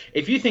 So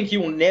if you think you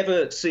will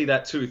never see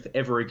that tooth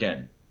ever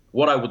again,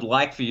 what I would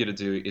like for you to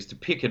do is to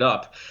pick it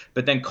up,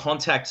 but then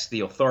contact the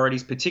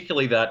authorities,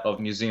 particularly that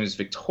of Museums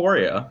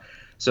Victoria,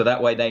 so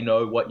that way they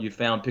know what you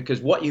found,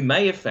 because what you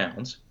may have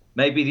found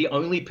may be the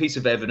only piece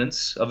of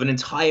evidence of an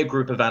entire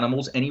group of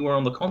animals anywhere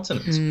on the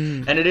continent.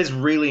 And it is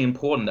really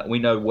important that we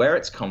know where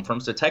it's come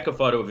from. So take a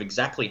photo of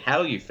exactly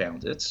how you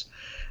found it,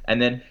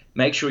 and then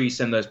make sure you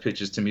send those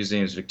pictures to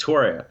Museums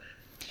Victoria.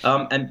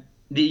 And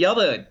the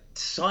other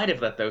side of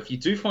that, though, if you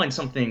do find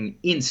something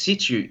in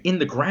situ, in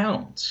the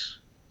ground,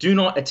 do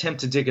not attempt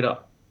to dig it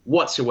up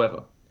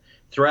whatsoever.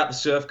 Throughout the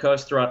Surf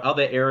Coast, throughout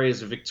other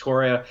areas of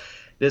Victoria,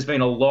 there's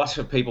been a lot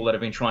of people that have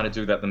been trying to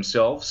do that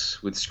themselves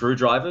with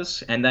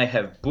screwdrivers, and they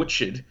have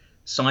butchered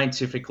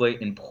scientifically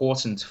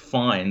important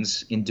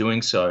finds in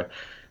doing so.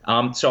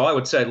 So I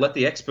would say let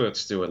the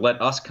experts do it.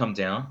 Let us come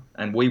down,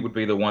 and we would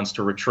be the ones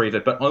to retrieve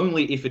it, but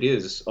only if it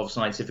is of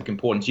scientific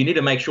importance. You need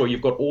to make sure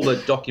you've got all the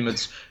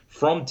documents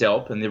from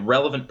DELP and the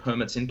relevant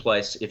permits in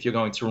place if you're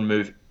going to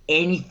remove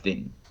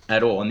anything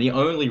at all. And the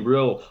only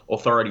real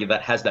authority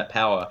that has that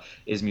power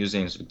is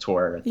Museums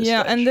Victoria at this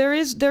stage. And there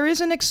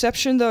is an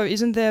exception, though,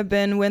 isn't there,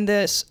 Ben, when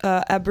there's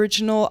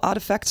Aboriginal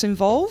artifacts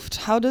involved?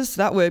 How does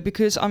that work?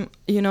 Because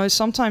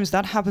sometimes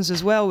that happens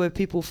as well, where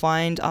people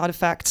find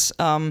artifacts.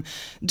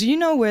 Do you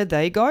know where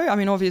they go? I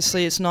mean,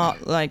 obviously it's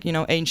not like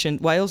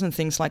ancient whales and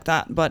things like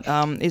that, but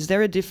is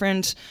there a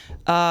different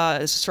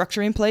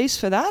structure in place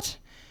for that?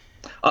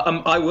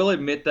 I will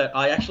admit that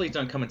I actually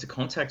don't come into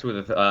contact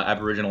with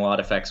Aboriginal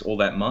artifacts all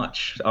that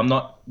much. I'm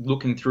not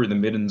looking through the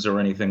middens or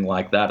anything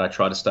like that. I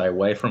try to stay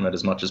away from it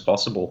as much as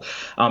possible.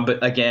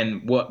 But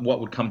again, what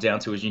would come down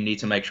to is you need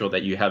to make sure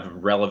that you have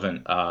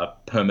relevant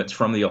permits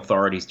from the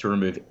authorities to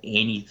remove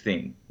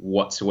anything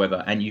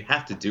whatsoever. And you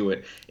have to do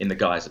it in the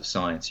guise of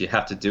science. You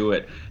have to do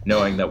it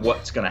knowing that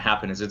what's going to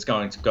happen is it's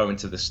going to go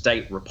into the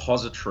state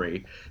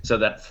repository so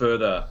that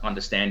further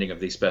understanding of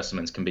these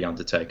specimens can be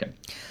undertaken.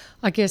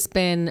 I guess,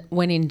 Ben,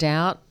 when in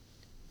doubt,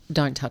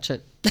 don't touch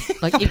it.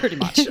 Like pretty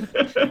much.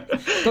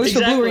 Goes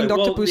for blue-ringed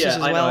octopuses as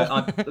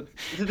well.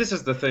 This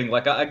is the thing.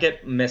 Like I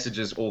get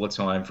messages all the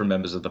time from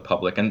members of the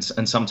public, and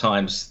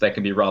sometimes they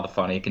can be rather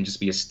funny. It can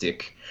just be a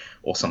stick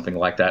or something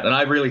like that. And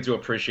I really do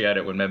appreciate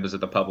it when members of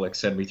the public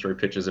send me through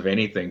pictures of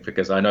anything,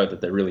 because I know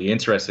that they're really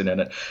interested in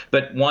it.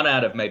 But 1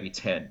 out of maybe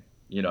 10,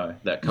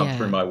 that come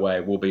through my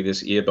way will be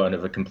this ear bone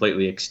of a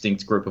completely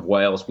extinct group of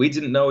whales we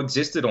didn't know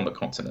existed on the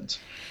continent.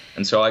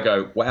 And so I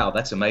go, wow,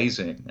 that's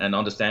amazing. And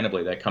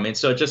understandably, they come in.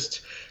 So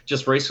just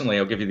recently,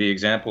 I'll give you the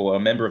example. A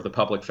member of the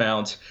public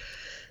found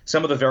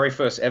some of the very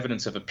first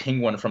evidence of a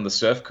penguin from the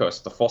Surf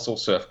Coast, the fossil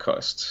Surf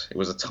Coast. It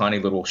was a tiny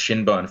little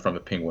shin bone from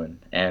a penguin.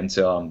 And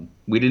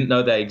we didn't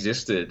know they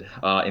existed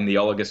in the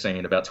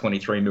Oligocene about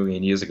 23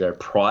 million years ago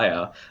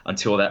prior,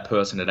 until that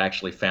person had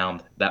actually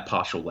found that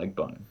partial leg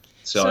bone.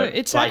 So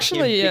it's by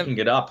actually him picking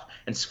it up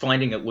and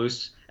finding it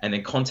loose and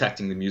then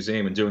contacting the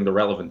museum and doing the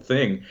relevant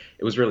thing,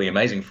 it was really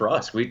amazing for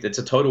us. It's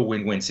a total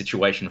win-win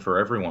situation for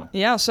everyone.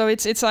 Yeah, so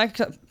it's like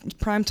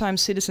primetime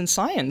citizen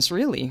science,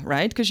 really,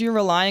 right? Because you're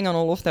relying on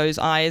all of those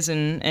eyes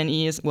and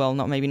ears, well,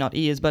 maybe not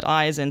ears, but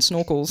eyes and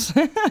snorkels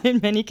in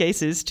many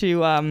cases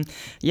to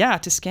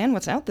scan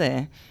what's out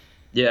there.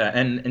 Yeah,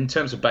 and in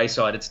terms of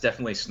Bayside, it's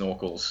definitely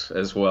snorkels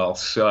as well.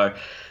 So,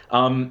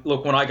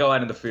 look, when I go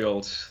out in the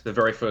field, the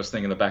very first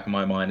thing in the back of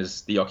my mind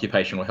is the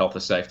occupational health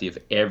and safety of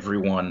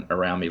everyone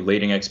around me,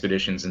 leading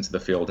expeditions into the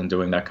field and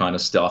doing that kind of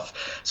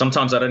stuff.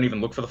 Sometimes I don't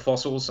even look for the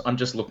fossils. I'm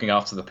just looking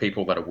after the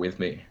people that are with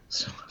me.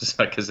 So,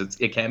 because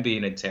it can be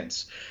an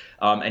intense,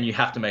 and you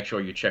have to make sure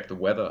you check the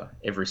weather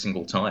every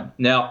single time.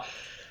 Now,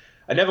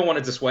 I never want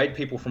to dissuade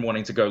people from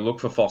wanting to go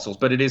look for fossils,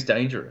 but it is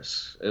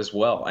dangerous as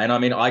well. And I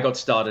mean, I got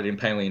started in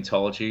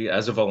paleontology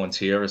as a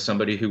volunteer, as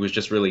somebody who was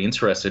just really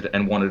interested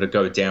and wanted to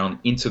go down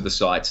into the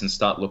sites and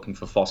start looking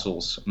for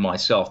fossils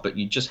myself. But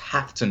you just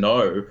have to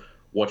know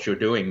what you're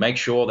doing. Make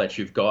sure that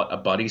you've got a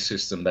buddy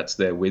system that's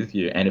there with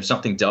you. And if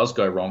something does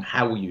go wrong,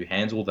 how will you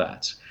handle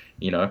that?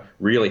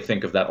 Really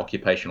think of that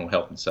occupational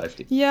health and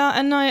safety. Yeah,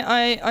 and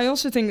I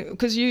also think,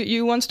 because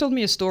you once told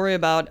me a story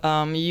about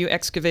you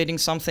excavating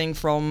something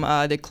from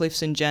the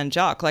cliffs in Jan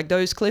Juk. Like,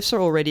 those cliffs are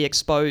already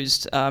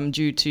exposed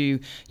due to,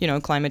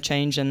 climate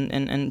change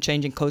and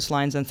changing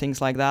coastlines and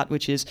things like that,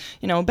 which is,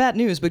 bad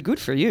news, but good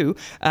for you,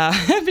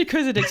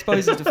 because it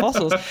exposes the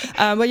fossils.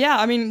 But yeah,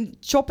 I mean,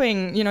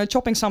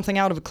 chopping something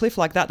out of a cliff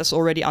like that that's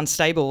already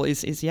unstable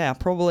is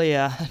probably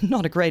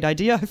not a great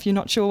idea if you're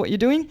not sure what you're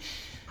doing.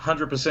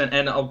 100%.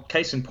 And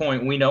case in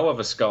point, we know of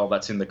a skull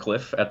that's in the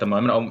cliff at the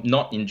moment,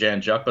 not in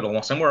Jan Juk,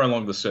 but somewhere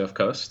along the surf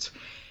coast.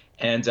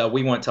 And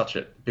we won't touch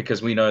it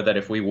because we know that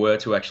if we were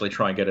to actually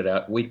try and get it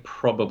out, we'd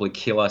probably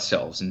kill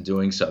ourselves in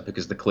doing so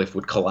because the cliff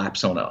would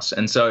collapse on us.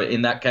 And so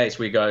in that case,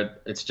 we go,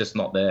 it's just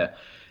not there.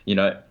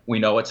 We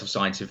know it's of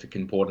scientific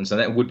importance and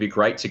that would be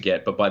great to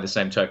get. But by the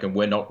same token,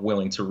 we're not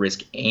willing to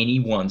risk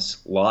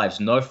anyone's lives.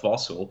 No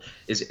fossil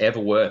is ever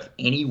worth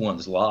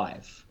anyone's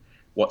life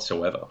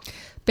whatsoever.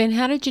 Ben,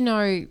 how did you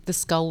know the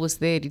skull was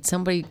there? Did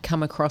somebody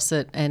come across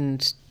it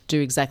and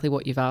do exactly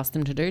what you've asked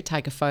them to do?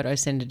 Take a photo,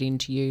 send it in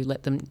to you,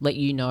 let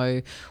you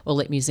know, or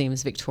let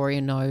Museums Victoria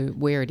know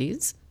where it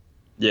is?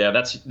 Yeah,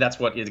 that's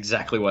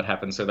exactly what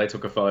happened. So they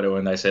took a photo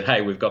and they said,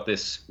 hey, we've got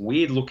this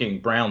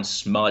weird-looking brown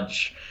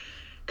smudge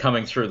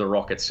coming through the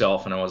rock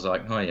itself. And I was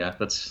like, oh, yeah,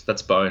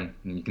 that's bone.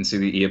 And you can see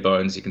the ear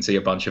bones. You can see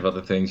a bunch of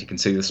other things. You can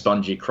see the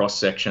spongy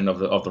cross-section of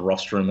the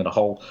rostrum and a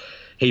whole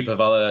heap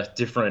of other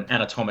different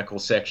anatomical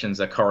sections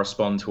that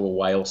correspond to a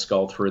whale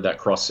skull through that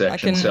cross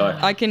section.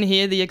 I can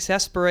hear the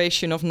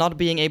exasperation of not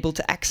being able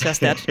to access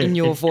that in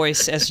your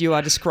voice as you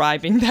are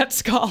describing that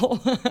skull.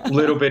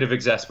 Little bit of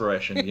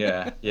exasperation,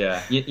 yeah.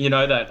 You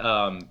know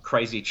that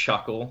crazy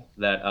chuckle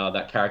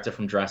that character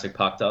from Jurassic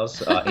Park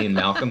does, Ian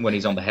Malcolm, when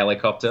he's on the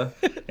helicopter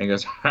and he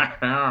goes,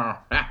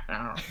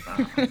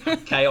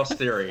 chaos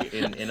theory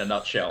in a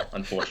nutshell,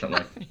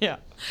 unfortunately. Yeah.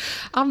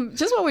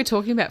 Just while we're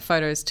talking about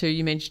photos too,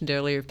 you mentioned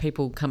earlier if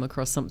people come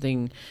across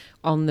something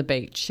on the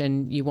beach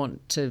and you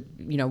want to,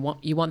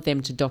 you want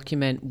them to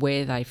document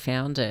where they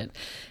found it.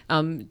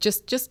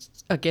 Just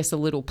I guess a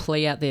little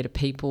plea out there to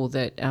people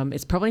that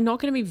it's probably not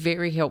going to be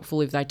very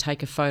helpful if they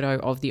take a photo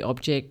of the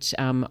object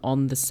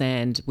on the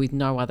sand with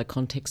no other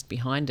context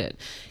behind it.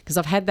 Because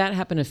I've had that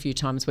happen a few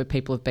times where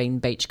people have been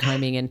beach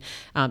combing and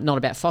not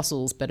about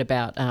fossils but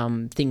about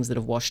things that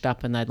have washed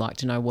up and they'd like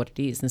to know what it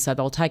is. And so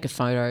they'll take a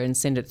photo and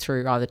send it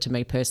through either to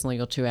me personally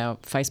or to our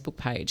Facebook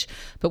page.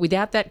 But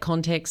without that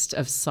context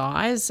of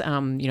size,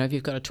 if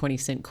you've got a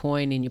 20-cent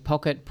coin in your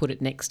pocket, put it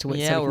next to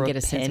it so you can get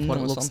a sense of what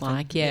it looks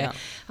like. Yeah.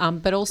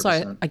 But also,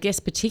 100%. I guess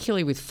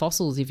particularly with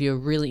fossils, if you're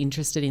really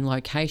interested in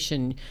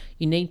location,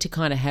 you need to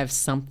kind of have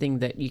something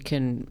that you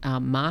can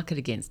mark it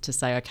against to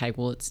say, okay,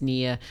 well, it's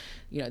near,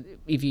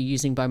 if you're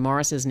using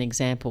Beaumaris as an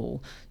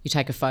example, you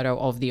take a photo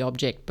of the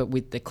object but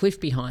with the cliff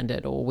behind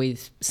it or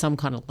with some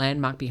kind of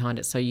landmark behind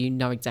it so you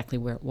know exactly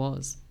where it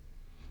was.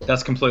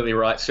 That's completely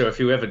right. So if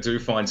you ever do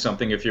find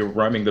something, if you're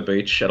roaming the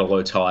beach at a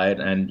low tide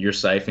and you're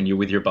safe and you're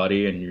with your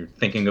buddy and you're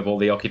thinking of all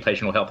the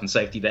occupational health and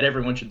safety that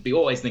everyone should be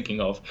always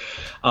thinking of,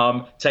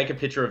 take a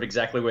picture of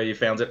exactly where you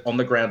found it on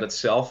the ground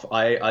itself.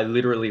 I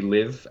literally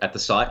live at the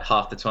site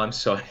half the time.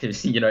 So,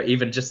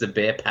 even just a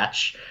bare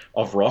patch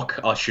of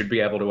rock, I should be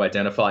able to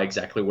identify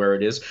exactly where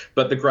it is.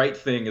 But the great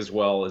thing as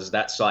well is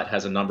that site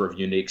has a number of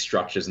unique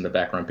structures in the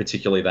background,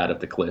 particularly that of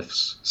the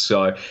cliffs.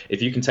 So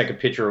if you can take a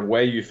picture of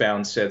where you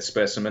found said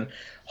specimen,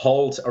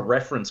 hold a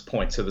reference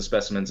point to the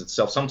specimens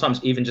itself.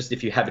 Sometimes even just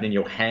if you have it in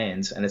your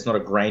hands and it's not a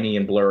grainy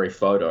and blurry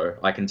photo,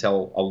 I can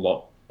tell a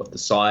lot of the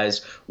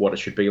size, what it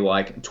should be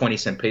like.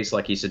 20-cent piece,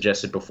 like you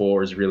suggested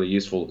before, is really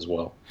useful as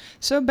well.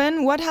 So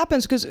Ben, what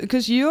happens,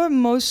 because you're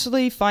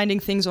mostly finding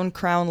things on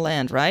Crown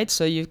land, right?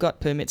 So you've got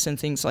permits and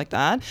things like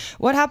that.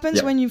 What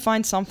happens when you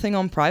find something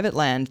on private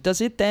land? Does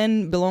it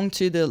then belong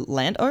to the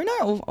landowner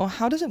or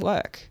how does it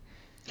work?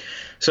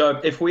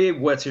 So if we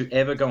were to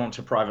ever go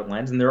onto private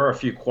lands, and there are a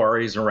few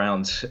quarries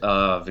around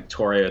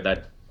Victoria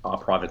that are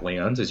privately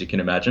owned, as you can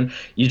imagine,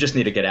 you just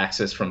need to get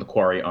access from the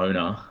quarry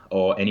owner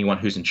or anyone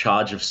who's in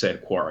charge of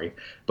said quarry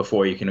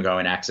before you can go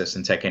and access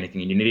and take anything.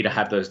 And you need to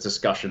have those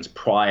discussions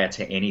prior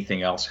to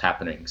anything else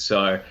happening.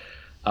 So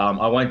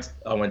I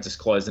won't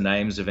disclose the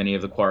names of any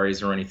of the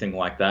quarries or anything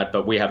like that,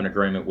 but we have an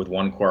agreement with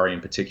one quarry in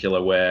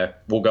particular where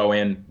we'll go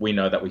in, we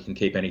know that we can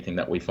keep anything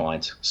that we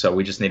find. So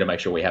we just need to make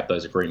sure we have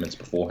those agreements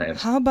beforehand.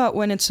 How about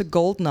when it's a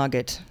gold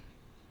nugget?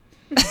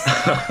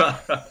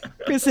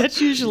 Because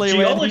that's usually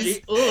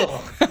geology.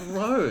 Oh,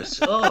 gross.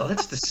 Oh,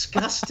 that's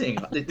disgusting.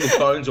 The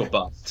bones or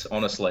bust,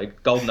 honestly.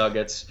 Gold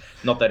nuggets,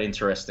 not that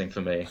interesting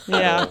for me.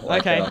 Yeah.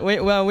 Okay.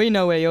 We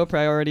know where your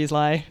priorities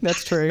lie.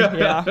 That's true.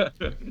 Yeah.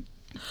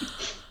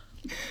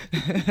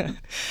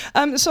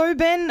 So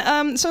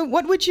Ben, so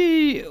what would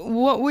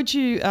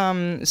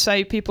you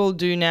say people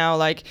do now?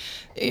 Like,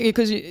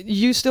 because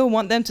you still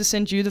want them to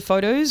send you the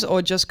photos,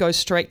 or just go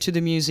straight to the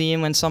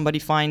museum when somebody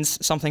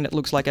finds something that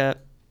looks like a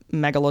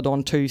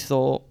megalodon tooth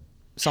or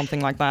something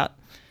like that?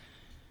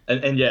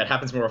 And yeah, it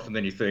happens more often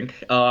than you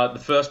think.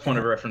 The first point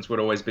of reference would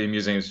always be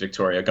Museums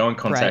Victoria. Go and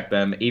contact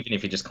them. Even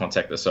if you just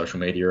contact their social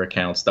media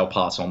accounts, they'll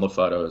pass on the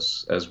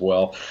photos as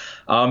well.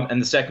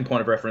 And the second point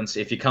of reference,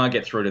 if you can't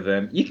get through to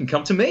them, you can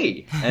come to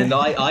me. And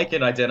I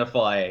can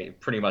identify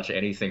pretty much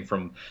anything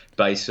from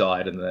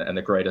Bayside and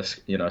the greater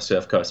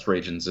Surf Coast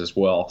regions as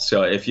well.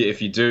 So if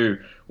you do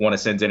want to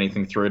send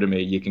anything through to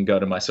me, you can go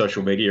to my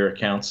social media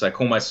accounts. I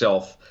call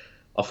myself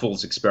a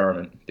fool's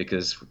experiment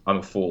because I'm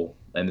a fool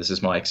and this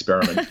is my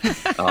experiment.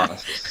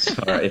 So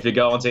if you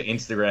go onto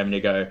Instagram and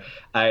you go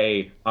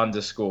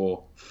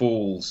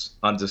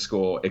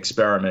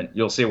 _fools_experiment,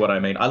 you'll see what I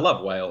mean. I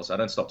love whales. I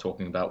don't stop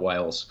talking about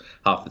whales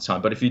half the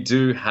time. But if you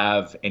do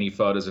have any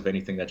photos of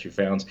anything that you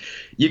found,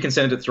 you can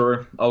send it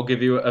through. I'll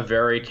give you a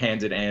very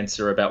candid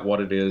answer about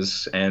what it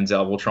is, and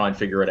we'll try and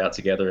figure it out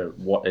together,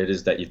 what it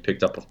is that you've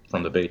picked up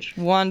from the beach.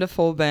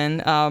 Wonderful,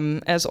 Ben.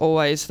 As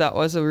always, that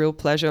was a real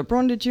pleasure.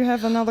 Bron, did you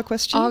have another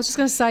question? I was just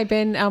going to say,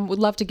 Ben, would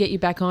love to get you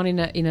back on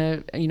in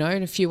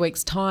a few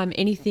weeks' time.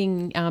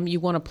 Anything you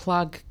want to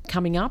plug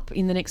coming up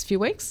in the next few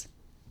weeks?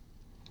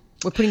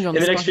 We're putting you on the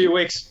spot. In the next few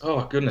weeks,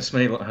 oh goodness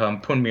me,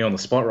 putting me on the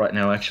spot right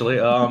now, actually.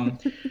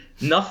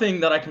 Nothing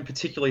that I can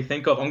particularly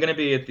think of. I'm going to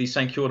be at the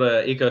St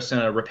Kilda Eco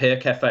Centre Repair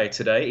Cafe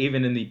today,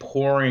 even in the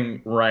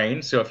pouring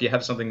rain. So if you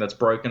have something that's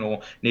broken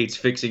or needs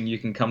fixing, you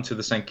can come to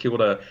the St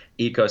Kilda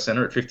Eco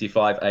Centre at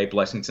 55A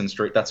Blessington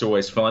Street. That's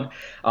always fun.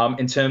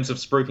 In terms of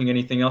spruiking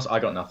anything else, I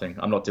got nothing.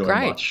 I'm not doing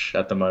much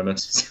at the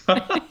moment.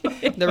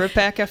 The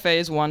Repair Cafe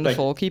is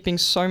wonderful, keeping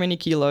so many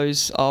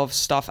kilos of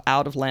stuff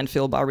out of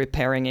landfill by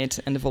repairing it,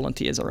 and the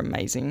volunteers are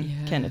amazing.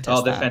 Yeah. Can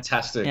attest they're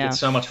fantastic. Yeah. It's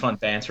so much fun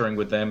bantering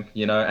with them,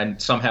 and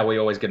somehow we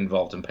always get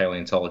involved in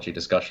paleontology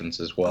discussions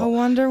as well. I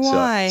wonder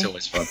why. So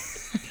it's always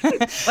fun.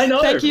 I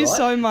know. Thank you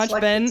so much,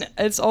 Ben.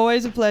 It's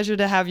always a pleasure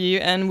to have you,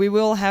 and we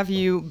will have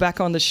you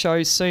back on the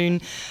show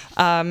soon.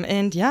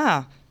 And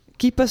yeah,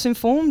 keep us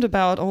informed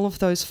about all of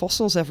those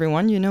fossils,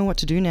 everyone. You know what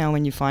to do now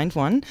when you find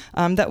one.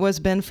 That was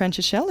Ben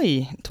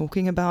Francischelli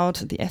talking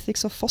about the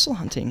ethics of fossil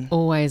hunting.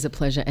 Always a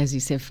pleasure, as you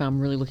said. I'm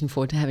really looking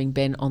forward to having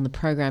Ben on the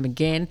program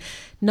again.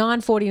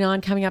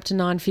 9:49 coming up to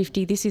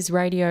 9:50. This is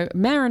Radio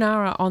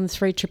Marinara on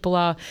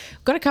 3RRR.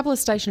 Got a couple of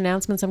station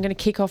announcements. I'm going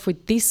to kick off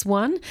with this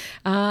one.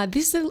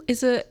 This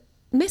is a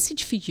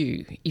message for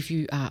you if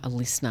you are a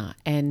listener,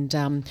 and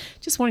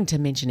just wanting to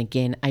mention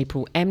again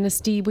April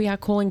Amnesty. We are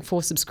calling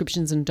for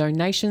subscriptions and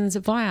donations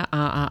via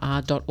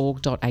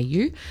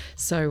rrr.org.au,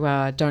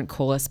 so don't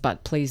call us,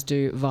 but please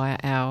do via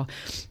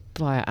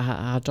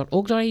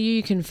rrr.org.au.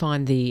 You can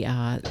find the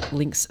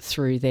links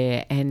through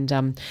there,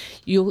 and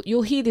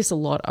you'll hear this a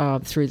lot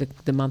through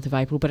the month of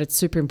April, but it's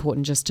super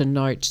important just to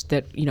note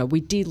that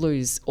we did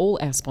lose all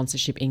our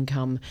sponsorship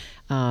income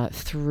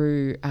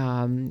through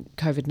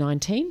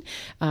COVID-19,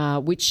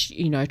 which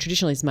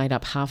traditionally has made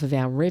up half of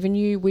our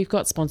revenue. We've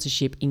got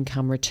sponsorship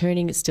income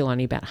returning. It's still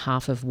only about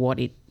half of what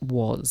it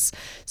was.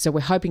 So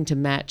we're hoping to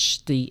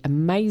match the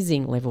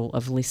amazing level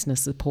of listener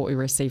support we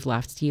received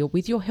last year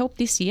with your help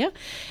this year.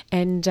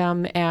 And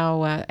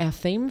our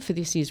theme for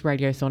this year's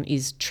Radiothon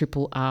is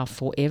RRR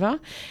Forever,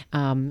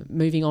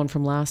 moving on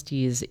from last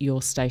year's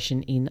Your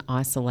Station in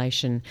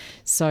Isolation.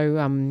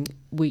 So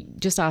we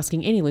just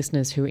asking any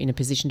listeners who are in a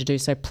position to do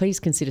so, please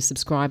consider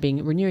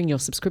subscribing, renewing your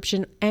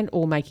subscription, and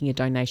or making a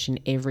donation.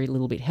 Every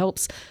little bit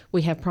helps.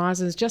 We have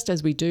prizes just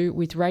as we do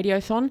with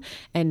Radiothon,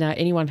 and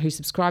anyone who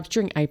subscribes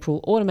during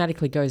April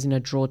automatically goes in a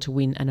draw to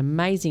win an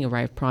amazing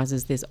array of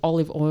prizes. There's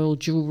olive oil,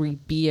 jewellery,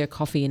 beer,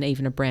 coffee, and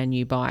even a brand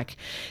new bike.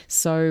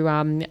 So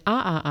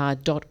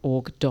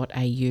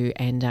rrr.org.au,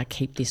 and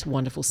keep this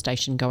wonderful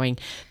station going.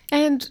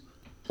 And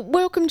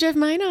welcome, Jeff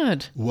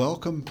Maynard.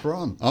 Welcome,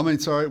 Bron.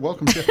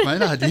 Welcome, Jeff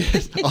Maynard.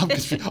 Yes,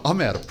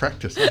 I'm out of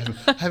practice. I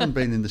haven't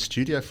been in the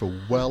studio for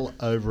well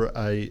over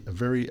a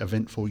very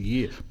eventful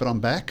year, but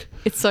I'm back.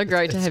 It's so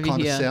great to have you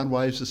here. It's kind of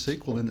Soundwave's a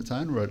sequel in its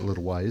own right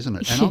little way, isn't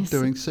it? And yes. I'm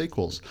doing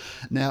sequels.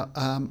 Now,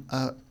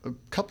 a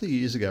couple of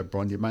years ago,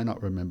 Bron, you may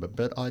not remember,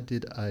 but I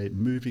did a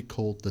movie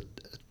called The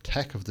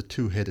Attack of the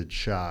Two-Headed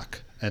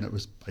Shark. and it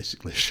was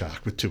basically a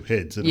shark with two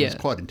heads, and it was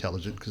quite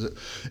intelligent because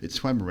it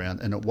swam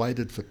around and it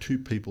waited for two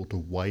people to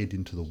wade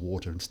into the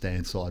water and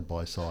stand side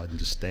by side and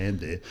just stand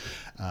there,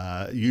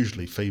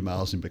 usually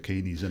females in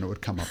bikinis, and it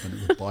would come up and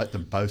it would bite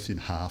them both in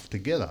half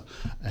together.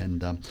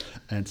 And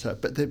so,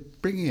 but they're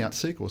bringing out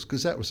sequels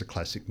because that was a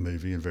classic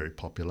movie and very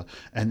popular,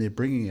 and they're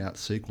bringing out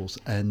sequels,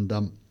 and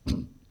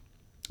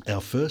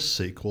our first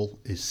sequel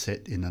is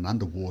set in an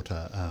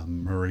underwater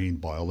marine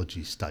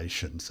biology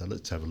station. So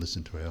let's have a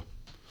listen to our...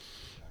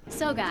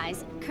 So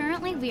guys,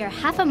 currently we are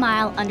half a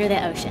mile under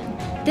the ocean.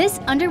 This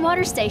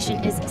underwater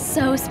station is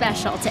so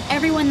special to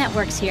everyone that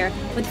works here,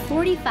 with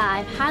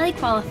 45 highly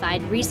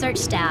qualified research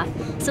staff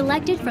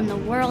selected from the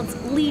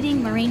world's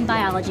leading marine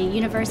biology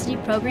university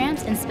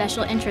programs and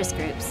special interest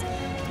groups.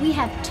 We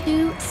have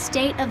 2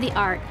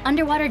 state-of-the-art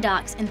underwater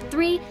docks and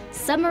 3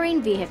 submarine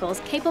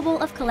vehicles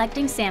capable of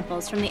collecting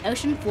samples from the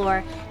ocean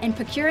floor and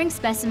procuring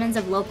specimens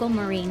of local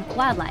marine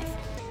wildlife.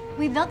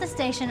 We built the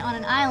station on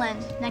an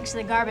island next to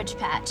the garbage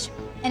patch,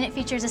 and it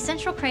features a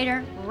central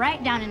crater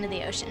right down into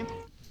the ocean.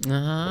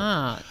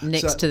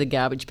 Next to the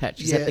garbage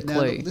patch. Is that the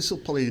clue? Now, this will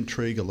probably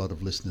intrigue a lot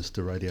of listeners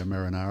to Radio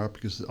Marinara,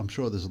 because I'm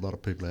sure there's a lot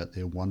of people out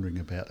there wondering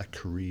about a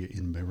career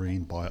in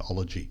marine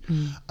biology.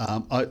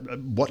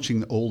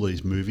 Watching all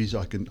these movies,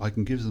 I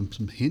can give them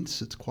some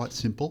hints. It's quite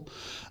simple.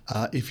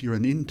 If you're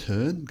an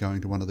intern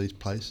going to one of these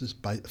places,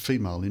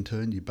 female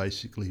intern, you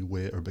basically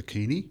wear a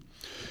bikini.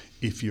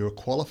 If you're a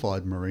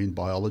qualified marine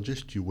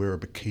biologist, you wear a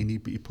bikini,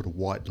 but you put a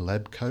white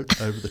lab coat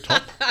over the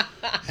top.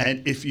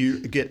 And if you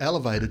get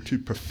elevated to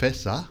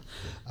professor,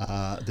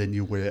 then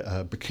you wear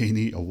a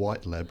bikini, a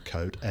white lab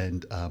coat,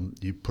 and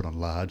you put on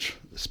large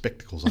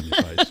spectacles on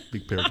your face,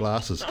 big pair of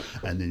glasses,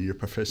 and then you're a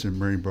professor in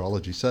marine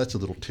biology. So that's a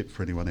little tip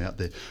for anyone out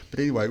there.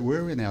 But anyway,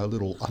 we're in our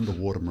little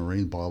underwater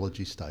marine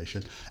biology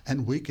station,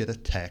 and we get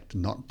attacked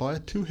not by a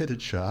two-headed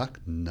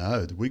shark.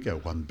 No, we go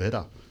one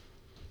better.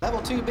 Level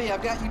 2B,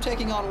 I've got you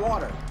taking on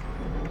water.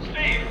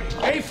 Steve!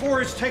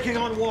 A4 is taking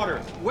on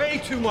water.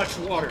 Way too much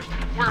water.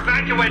 We're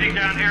evacuating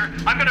down here.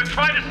 I'm gonna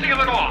try to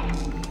seal it off.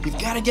 You've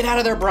got to get out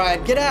of there,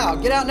 Brian. Get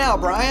out. Get out now,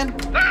 Brian.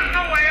 There's no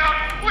way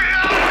out. We're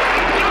out!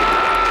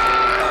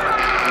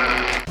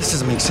 This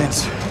doesn't make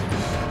sense.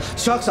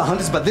 Sharks are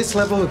hunters, but this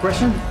level of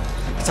aggression,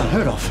 it's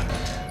unheard of.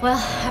 Well,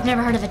 I've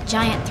never heard of a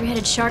giant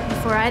 3-headed shark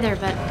before either,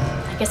 but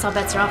I guess all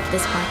bets are off at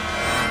this point.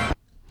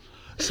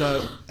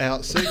 So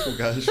our sequel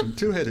goes from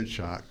two-headed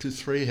shark to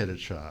three-headed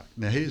shark.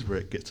 Now here's where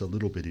it gets a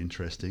little bit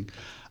interesting.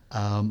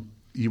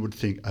 You would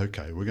think,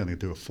 okay, we're going to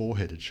do a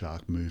four-headed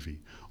shark movie.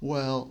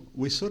 Well,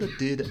 we sort of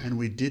did and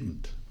we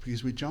didn't,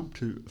 because we jumped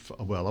to,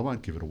 well, I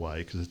won't give it away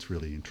because it's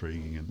really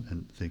intriguing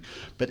and thing.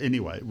 But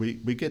anyway, we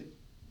get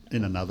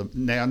in another,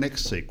 now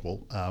next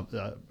sequel,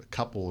 a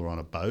couple are on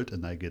a boat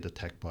and they get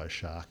attacked by a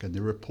shark and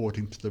they're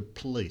reporting to the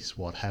police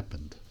what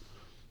happened.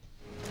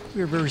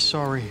 We're very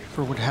sorry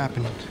for what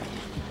happened,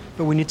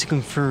 but we need to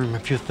confirm a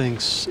few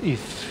things,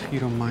 if you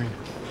don't mind.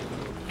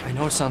 I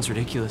know it sounds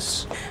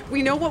ridiculous.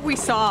 We know what we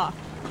saw.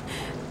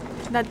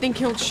 That thing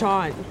killed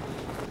Sean.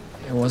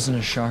 It wasn't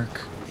a shark.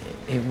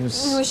 It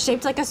was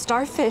shaped like a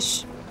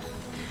starfish.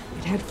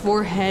 It had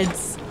 4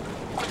 heads.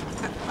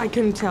 I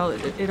couldn't tell.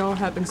 It all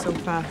happened so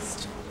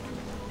fast.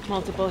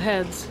 Multiple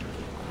heads.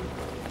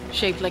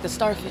 Shaped like a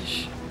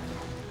starfish.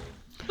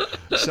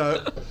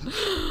 So,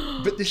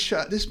 but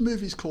this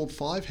movie is called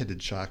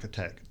Five-Headed Shark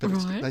Attack. But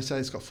they say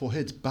it's got 4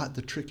 heads. But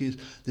the trick is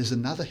there's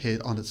another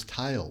head on its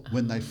tail.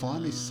 When they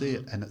finally see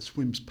it and it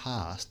swims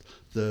past,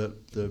 the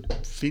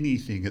finny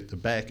thing at the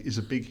back is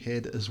a big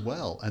head as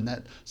well. And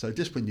that, so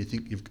just when you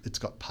think it's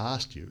got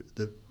past you,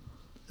 the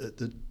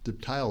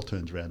tail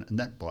turns around and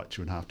that bites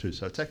you in half too.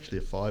 So it's actually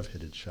a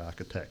 5-headed shark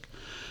attack.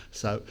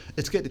 So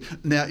it's getting,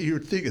 now you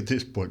would think at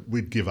this point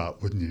we'd give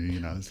up, wouldn't you? You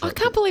know, I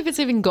can't believe it's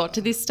even got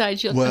to this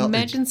stage.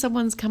 Imagine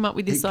someone's come up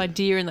with this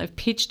idea and they've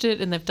pitched it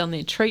and they've done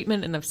their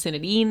treatment and they've sent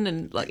it in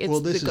and like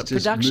they've got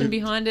production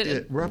behind it. Yeah,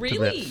 we're up to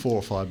about 4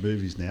 or 5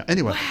 movies now.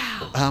 Anyway,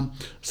 wow.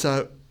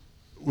 So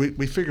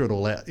we figure it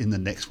all out in the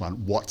next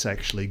one. What's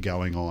actually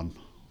going on?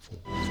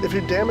 If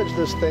you damage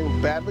this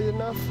thing badly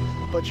enough,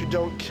 but you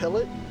don't kill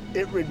it,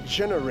 it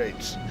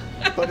regenerates.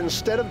 But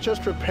instead of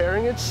just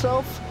repairing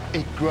itself,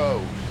 it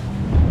grows.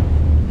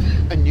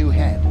 A new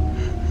head.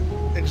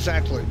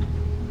 Exactly.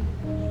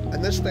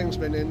 And this thing's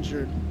been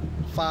injured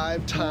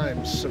 5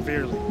 times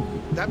severely.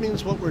 That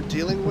means what we're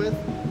dealing with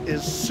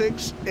is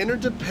 6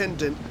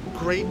 interdependent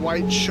great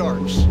white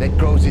sharks. That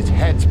grows its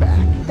heads back.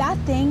 That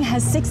thing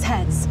has 6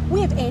 heads.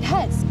 We have 8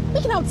 heads.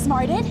 We can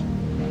outsmart it.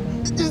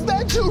 Is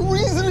that your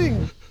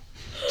reasoning?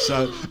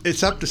 So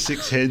it's up to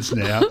 6 heads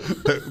now,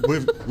 but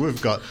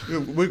we've got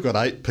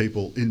 8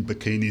 people in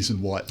bikinis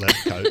and white lab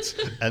coats,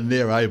 and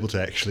they're able to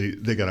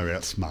they're going to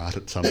outsmart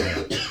it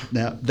somehow.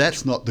 Now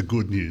that's not the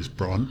good news,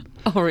 Bron.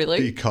 Oh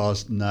really?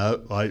 Because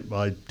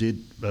I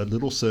did a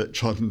little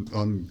search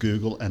on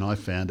Google and I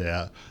found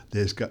out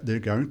they're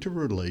going to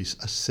release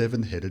a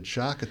 7-headed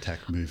shark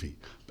attack movie.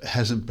 It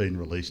hasn't been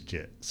released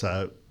yet,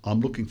 so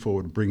I'm looking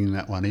forward to bringing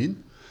that one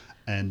in.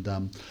 and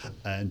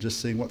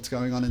just seeing what's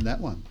going on in that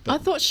one. I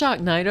thought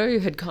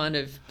Sharknado had kind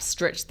of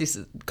stretched this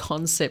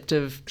concept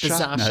of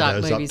bizarre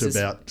shark Sharknado's movies. up to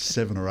about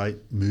 7 or 8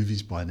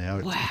 movies by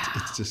now.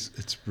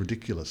 It's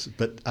ridiculous.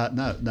 But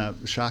no,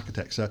 Shark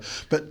Attack. So,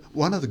 but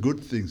one of the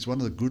good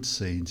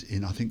scenes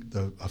in I think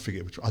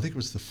it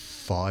was the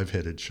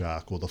 5-headed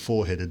shark or the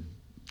 4-headed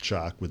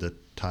shark with a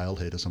tail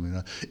head or something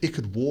like that. It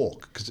could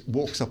walk because it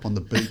walks up on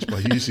the beach by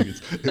using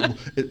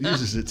it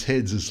uses its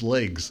heads as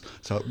legs,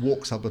 so it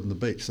walks up on the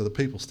beach. So the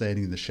people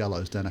standing in the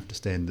shallows don't have to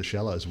stand in the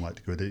shallows and wait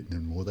to get eaten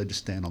anymore. They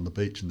just stand on the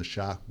beach and the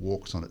shark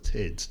walks on its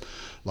heads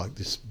like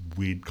this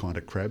weird kind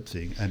of crab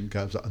thing and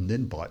goes up and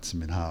then bites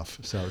them in half.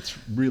 So it's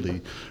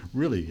really,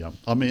 really.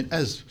 I mean,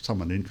 as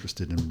someone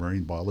interested in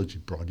marine biology,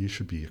 Brian, you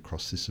should be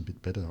across this a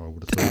bit better, I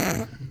would have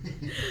thought.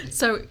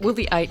 So will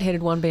the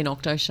 8-headed one be an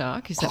octo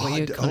shark? Is that what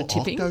you're kind of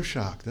tipping? Octo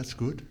shark, that's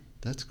good.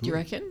 That's good. Do you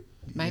reckon?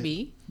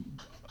 Maybe.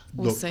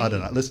 We'll Look, see. I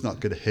don't know. Let's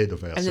not get ahead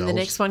of ourselves. And then the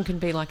next one can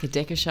be like a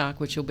decker shark,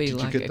 which will be Did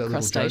like you get a that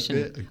crustacean.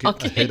 little joke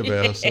there? Get ahead of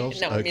ourselves?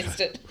 No, I Okay.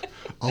 missed it.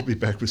 I'll be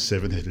back with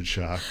 7-headed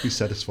shark. Be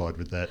satisfied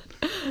with that.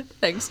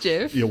 Thanks,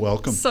 Jeff. You're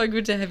welcome. So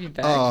good to have you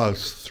back. Oh, I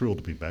was thrilled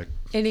to be back.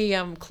 Any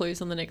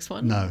clues on the next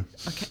one? No.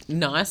 Okay,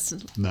 nice.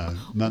 No,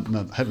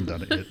 haven't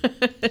done it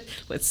yet.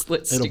 Let's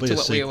It'll stick be to a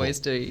what we sequel. always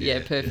do.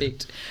 Yeah,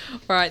 perfect.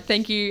 All right,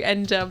 thank you.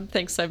 And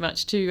thanks so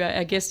much to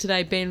our guest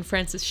today, Ben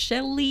Francis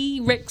Shelley,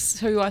 Rex,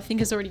 who I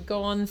think has already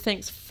gone.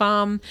 Thanks,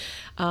 Farm.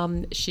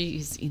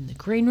 She's in the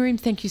green room.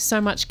 Thank you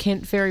so much,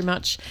 Kent, very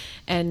much.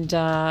 And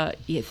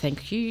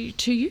thank you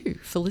to you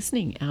for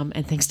listening.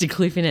 And thanks to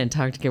Cliff in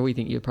Antarctica. We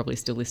think you're probably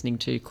still listening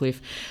to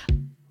Cliff.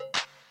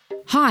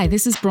 Hi,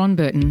 this is Bron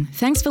Burton.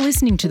 Thanks for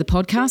listening to the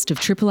podcast of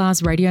Triple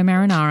R's Radio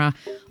Marinara,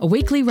 a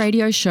weekly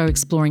radio show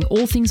exploring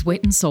all things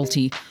wet and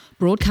salty,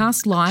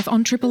 broadcast live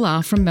on Triple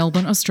R from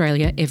Melbourne,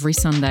 Australia every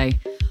Sunday.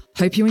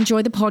 Hope you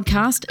enjoy the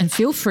podcast and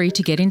feel free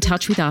to get in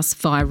touch with us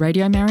via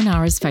Radio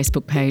Marinara's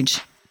Facebook page.